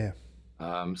races. Yeah.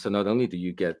 So not only do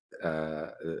you get a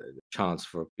chance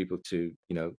for people to,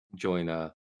 join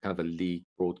a kind of a league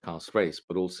broadcast race,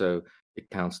 but also it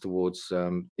counts towards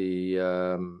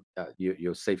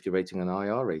your safety rating and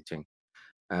IR rating.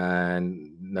 And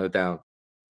no doubt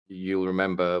you'll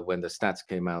remember when the stats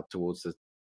came out towards the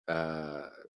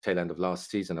tail end of last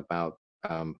season about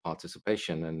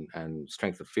participation and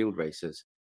strength of field races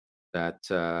that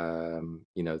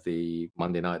the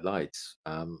Monday Night Lights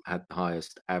had the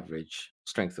highest average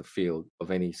strength of field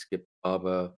of any Skip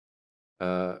Barber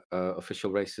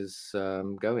official races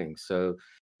going. So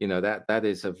that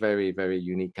is a very, very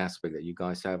unique aspect that you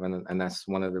guys have, and that's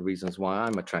one of the reasons why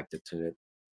I'm attracted to it.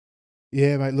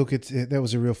 Yeah, mate. Look, that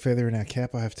was a real feather in our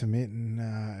cap, I have to admit,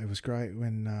 and it was great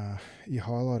when you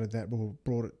highlighted that, or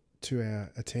brought it to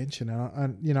our attention.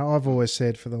 And you know, I've Mm, always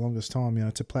said for the longest time, you know,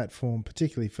 it's a platform,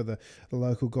 particularly for the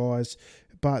local guys,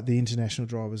 but the international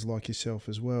drivers like yourself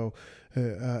as well,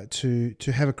 to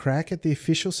have a crack at the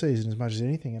official season as much as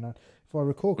anything. And if I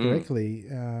recall mm, correctly,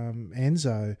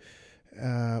 Enzo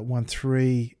won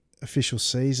three official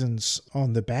seasons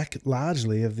on the back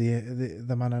largely of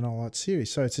the Monday Night Light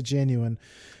series. So it's a genuine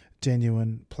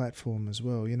platform as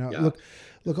well. You know, yeah.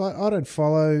 look, I don't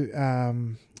follow.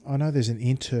 I know there's an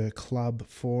inter-club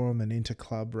forum and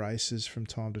inter-club races from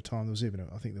time to time. There was even,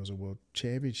 I think there was a World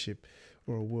Championship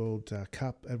or a World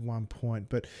Cup at one point,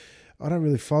 but I don't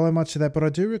really follow much of that. But I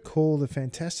do recall the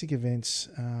fantastic events,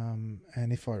 and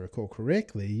if I recall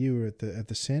correctly, you were at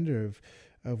the centre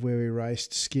of where we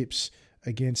raced skips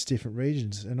against different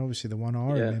regions, and obviously the one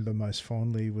I Yeah. remember most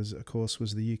fondly was, of course,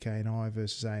 was the UK and I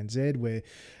versus ANZ, where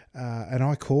and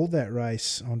I called that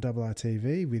race on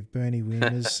RRTV with Bernie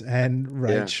Wieners and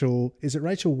Yeah. Rachel. Is it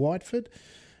Rachel Whiteford?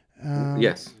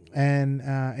 Yes. And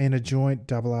in a joint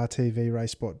RRTV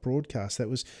race spot broadcast that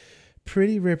was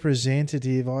pretty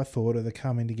representative, I thought, of the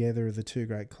coming together of the two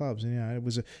great clubs. And, you know, it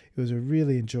was a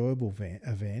really enjoyable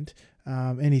event.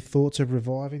 Any thoughts of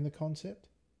reviving the concept?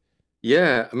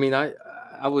 Yeah, I mean, I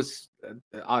was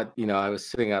I was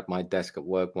sitting at my desk at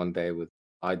work one day with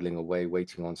idling away,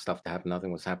 waiting on stuff to happen.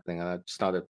 Nothing was happening, and I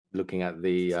started looking at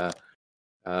the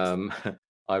um,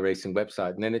 iRacing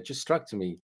website, and then it just struck to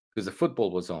me because the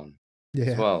football was on as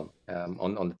Yeah, well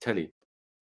on the telly,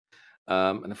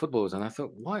 and the football was on. I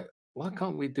thought, why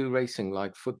can't we do racing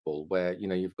like football, where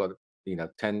you've got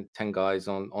 10 guys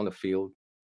on the field,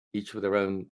 each with their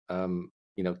own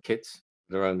kits,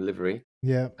 their own livery.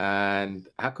 yeah, And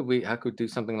how could do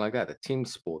something like that, a team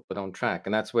sport, but on track?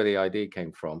 And that's where the idea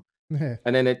came from. yeah,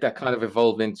 And then that kind of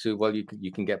evolved into, well,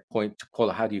 you can get point to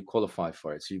qualify. How do you qualify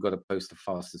for it? So you've got to post the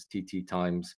fastest TT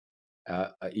times.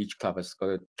 Each club has got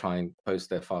to try and post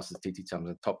their fastest TT times.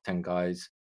 The top 10 guys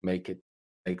make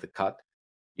the cut.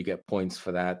 You get points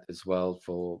for that as well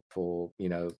for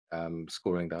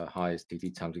scoring the highest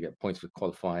TT times. You get points for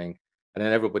qualifying, and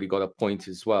then everybody got a point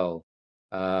as well,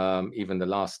 even the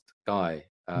last guy,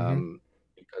 mm-hmm.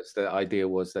 because the idea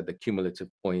was that the cumulative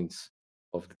points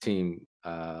of the team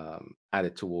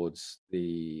added towards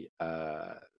the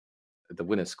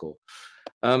winner score.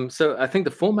 So I think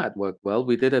the format worked well.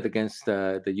 We did it against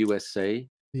the USA.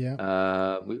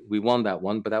 Yeah, We won that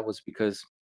one, but that was because,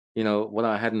 what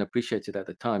I hadn't appreciated at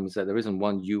the time is that there isn't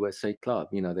one USA club.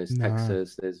 There's no,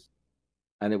 Texas,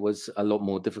 and it was a lot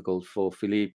more difficult for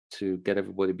Philippe to get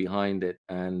everybody behind it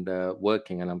and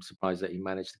working. And I'm surprised that he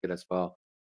managed to get as far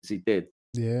as he did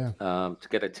yeah, to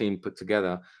get a team put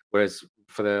together. Whereas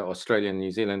for the Australian,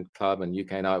 New Zealand club and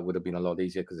UK and I, it would have been a lot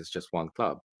easier because it's just one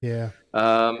club. yeah,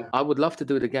 I would love to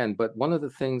do it again, but one of the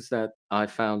things that I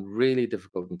found really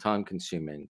difficult and time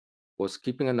consuming was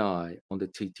keeping an eye on the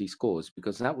TT scores,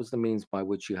 because that was the means by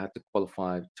which you had to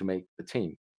qualify to make the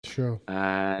team. sure,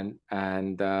 And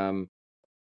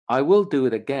I will do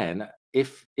it again,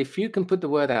 if you can put the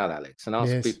word out, Alex, and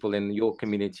ask Yes. people in your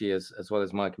community as well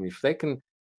as my community, if they can,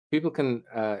 people can,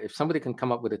 if somebody can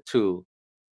come up with a tool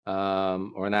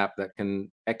or an app that can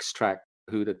extract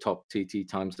who the top TT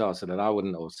times are, so that I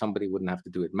wouldn't or somebody wouldn't have to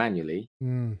do it manually,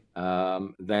 Mm.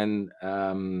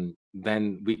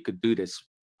 then we could do this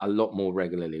a lot more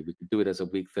regularly. We could do it as a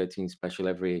week 13 special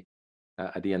every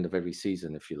at the end of every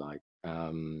season, if you like.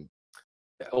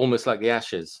 Almost like the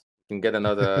Ashes. You can get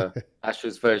another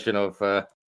Ashes version of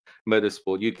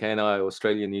motorsport, UK and I,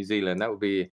 Australia, New Zealand. That would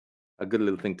be a good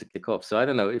little thing to kick off. So I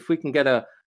don't know if we can get a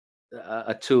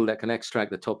tool that can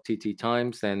extract the top TT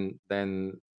times, then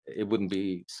it wouldn't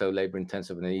be so labor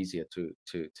intensive and easier to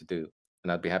do.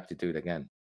 And I'd be happy to do it again.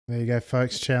 There you go,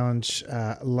 folks. Challenge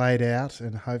laid out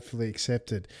and hopefully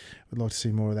accepted. We'd like to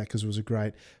see more of that because it was a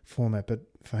great format. But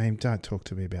Fahim, don't talk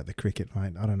to me about the cricket,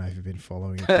 mate. I don't know if you've been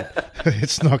following it, but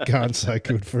it's not going so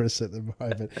good for us at the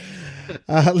moment.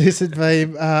 Listen,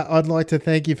 Fahim, I'd like to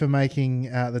thank you for making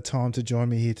the time to join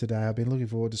me here today. I've been looking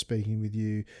forward to speaking with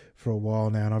you for a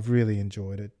while now, and I've really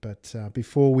enjoyed it. But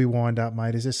before we wind up,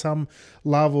 mate, is there some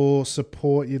love or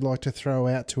support you'd like to throw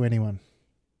out to anyone?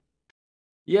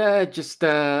 Yeah, just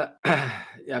yeah,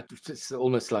 it's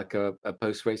almost like a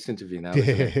post-race interview now,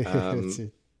 isn't it? That's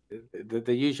it.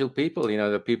 The usual people,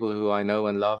 the people who I know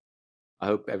and love. I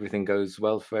hope everything goes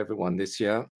well for everyone this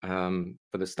year,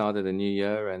 for the start of the new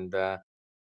year, and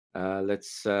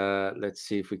let's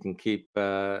see if we can keep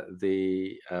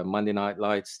the Monday Night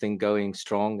Lights thing going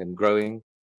strong and growing,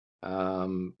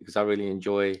 because I really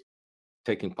enjoy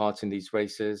taking part in these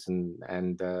races,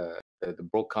 and the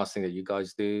broadcasting that you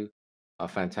guys do are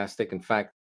fantastic. In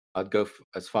fact, I'd go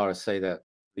as far as say that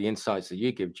the insights that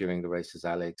you give during the races,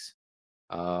 Alex,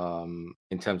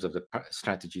 in terms of the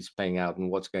strategies playing out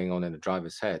and what's going on in the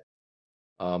driver's head,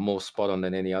 are more spot on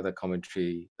than any other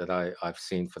commentary that I've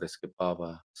seen for the Skip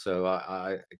Barber. So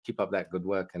I keep up that good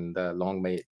work, and long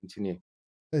may it continue.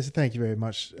 Listen, thank you very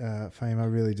much, Fahim. I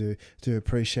really do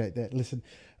appreciate that. Listen,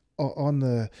 on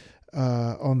the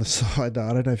side note,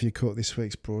 I don't know if you caught this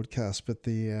week's broadcast, but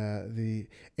the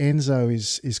Enzo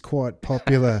is quite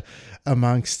popular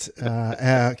amongst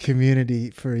our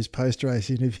community for his post race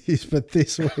interviews. But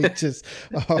this week, just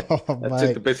Took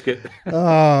the biscuit.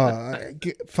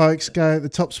 Folks, go to the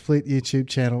Top Split YouTube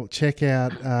channel. Check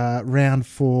out round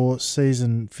 4,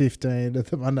 season 15 of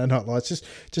the Monday Night Lights.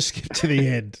 Just skip to the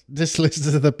end. Just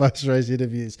listen to the post race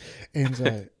interviews.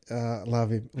 Enzo.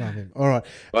 Love him. All right.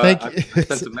 Well, Thank I you.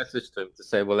 sent a message to him to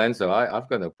say, well, Enzo, I've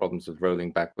got no problems with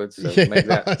rolling backwards. So Yeah, make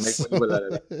what you will out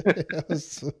of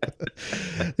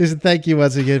that. Listen, thank you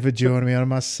once again for joining me. I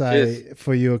must say, Cheers.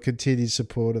 for your continued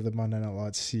support of the Monday Night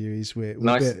Lights series.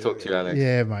 Nice to talk to you, Alex.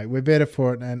 Yeah, mate. We're better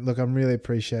for it. And look, I'm really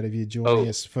appreciative of you joining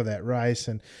us for that race.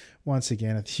 And once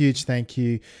again, a huge thank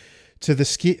you to the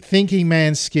thinking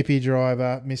man Skippy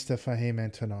driver, Mr. Fahim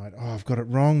Antoniades. Oh, I've got it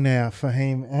wrong now,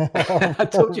 Fahim. I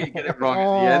told you get it wrong at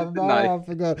the end, didn't I? I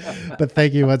forgot. But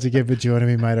thank you once again for joining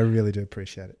me, mate. I really do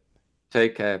appreciate it.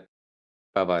 Take care.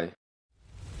 Bye-bye.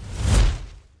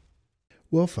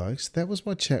 Well, folks, that was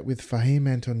my chat with Fahim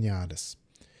Antoniades.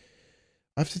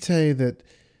 I have to tell you that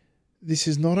this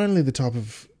is not only the type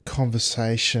of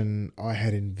conversation I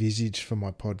had envisaged for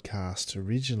my podcast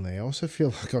originally, I also feel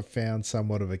like I found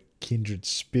somewhat of a kindred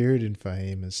spirit in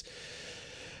Fahim, as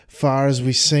far as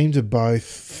we seem to both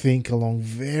think along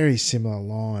very similar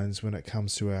lines when it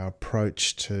comes to our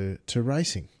approach to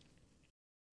racing.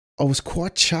 I was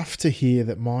quite chuffed to hear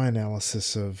that my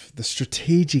analysis of the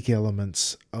strategic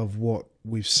elements of what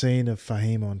we've seen of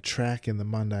Fahim on track in the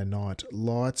Monday Night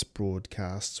Lights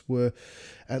broadcasts were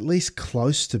at least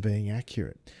close to being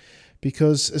accurate.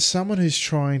 Because as someone who's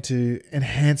trying to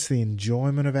enhance the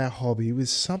enjoyment of our hobby with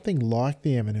something like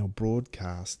the M&L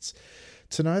broadcasts,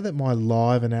 to know that my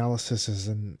live analysis as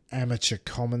an amateur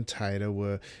commentator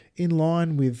were in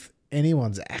line with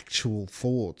anyone's actual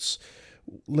thoughts,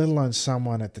 let alone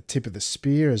someone at the tip of the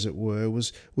spear, as it were,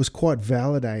 was quite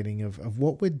validating of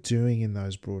what we're doing in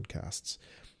those broadcasts.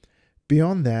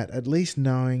 Beyond that, at least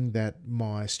knowing that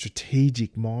my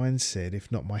strategic mindset, if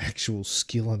not my actual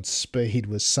skill and speed,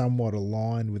 was somewhat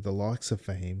aligned with the likes of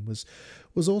Fahim,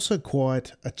 was also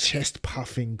quite a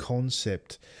chest-puffing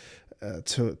concept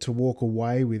to walk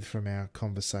away with from our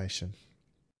conversation.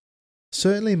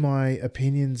 Certainly my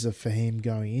opinions of Fahim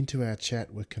going into our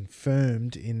chat were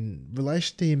confirmed in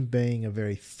relation to him being a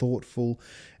very thoughtful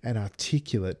and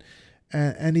articulate,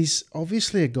 and he's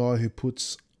obviously a guy who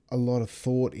puts a lot of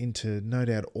thought into, no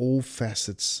doubt, all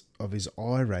facets of his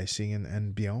iRacing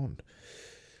and beyond.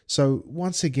 So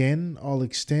once again, I'll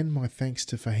extend my thanks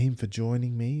to Fahim for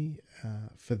joining me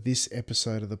for this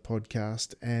episode of the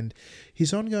podcast and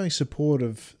his ongoing support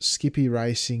of skippy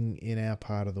racing in our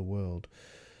part of the world.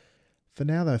 For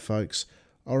now, though, folks,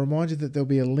 I'll remind you that there'll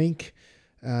be a link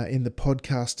in the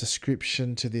podcast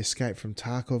description to the Escape from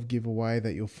Tarkov giveaway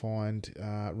that you'll find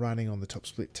running on the Top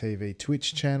Split TV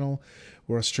Twitch channel,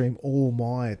 where I stream all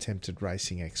my attempted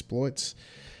racing exploits.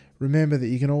 Remember that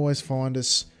you can always find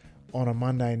us on a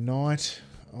Monday night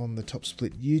on the Top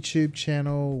Split YouTube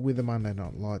channel with the Monday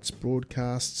Night Lights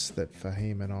broadcasts that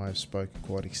Fahim and I have spoken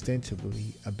quite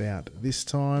extensively about this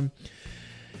time.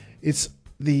 It's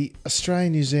the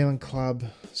Australian-New Zealand Club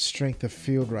Strength of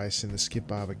Field race in the Skip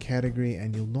Barber category,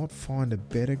 and you'll not find a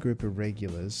better group of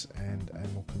regulars and a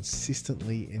more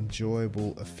consistently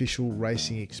enjoyable official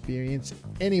racing experience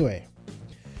anywhere.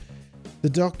 The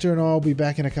Doctor and I will be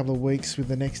back in a couple of weeks with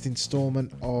the next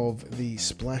instalment of the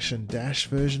Splash and Dash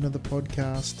version of the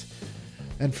podcast.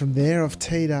 And from there, I've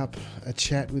teed up a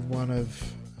chat with one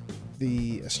of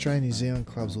the Australian-New Zealand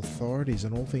Club's authorities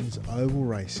on all things oval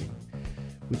racing,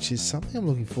 which is something I'm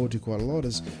looking forward to quite a lot,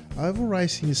 as oval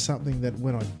racing is something that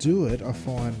when I do it, I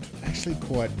find actually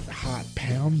quite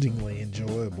heart-poundingly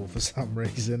enjoyable for some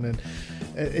reason. And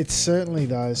it's certainly,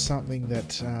 though, something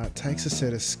that takes a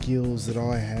set of skills that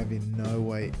I have in no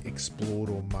way explored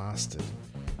or mastered.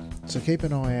 So keep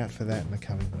an eye out for that in the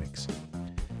coming weeks.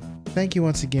 Thank you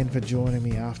once again for joining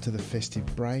me after the festive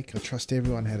break. I trust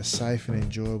everyone had a safe and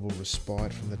enjoyable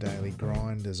respite from the daily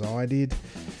grind as I did.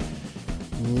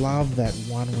 Love that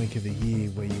 1 week of the year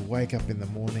where you wake up in the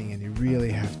morning and you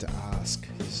really have to ask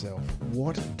yourself,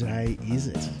 what day is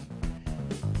it?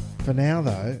 For now,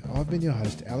 though, I've been your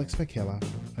host, Alex McKellar,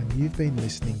 and you've been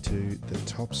listening to The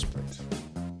Top Split.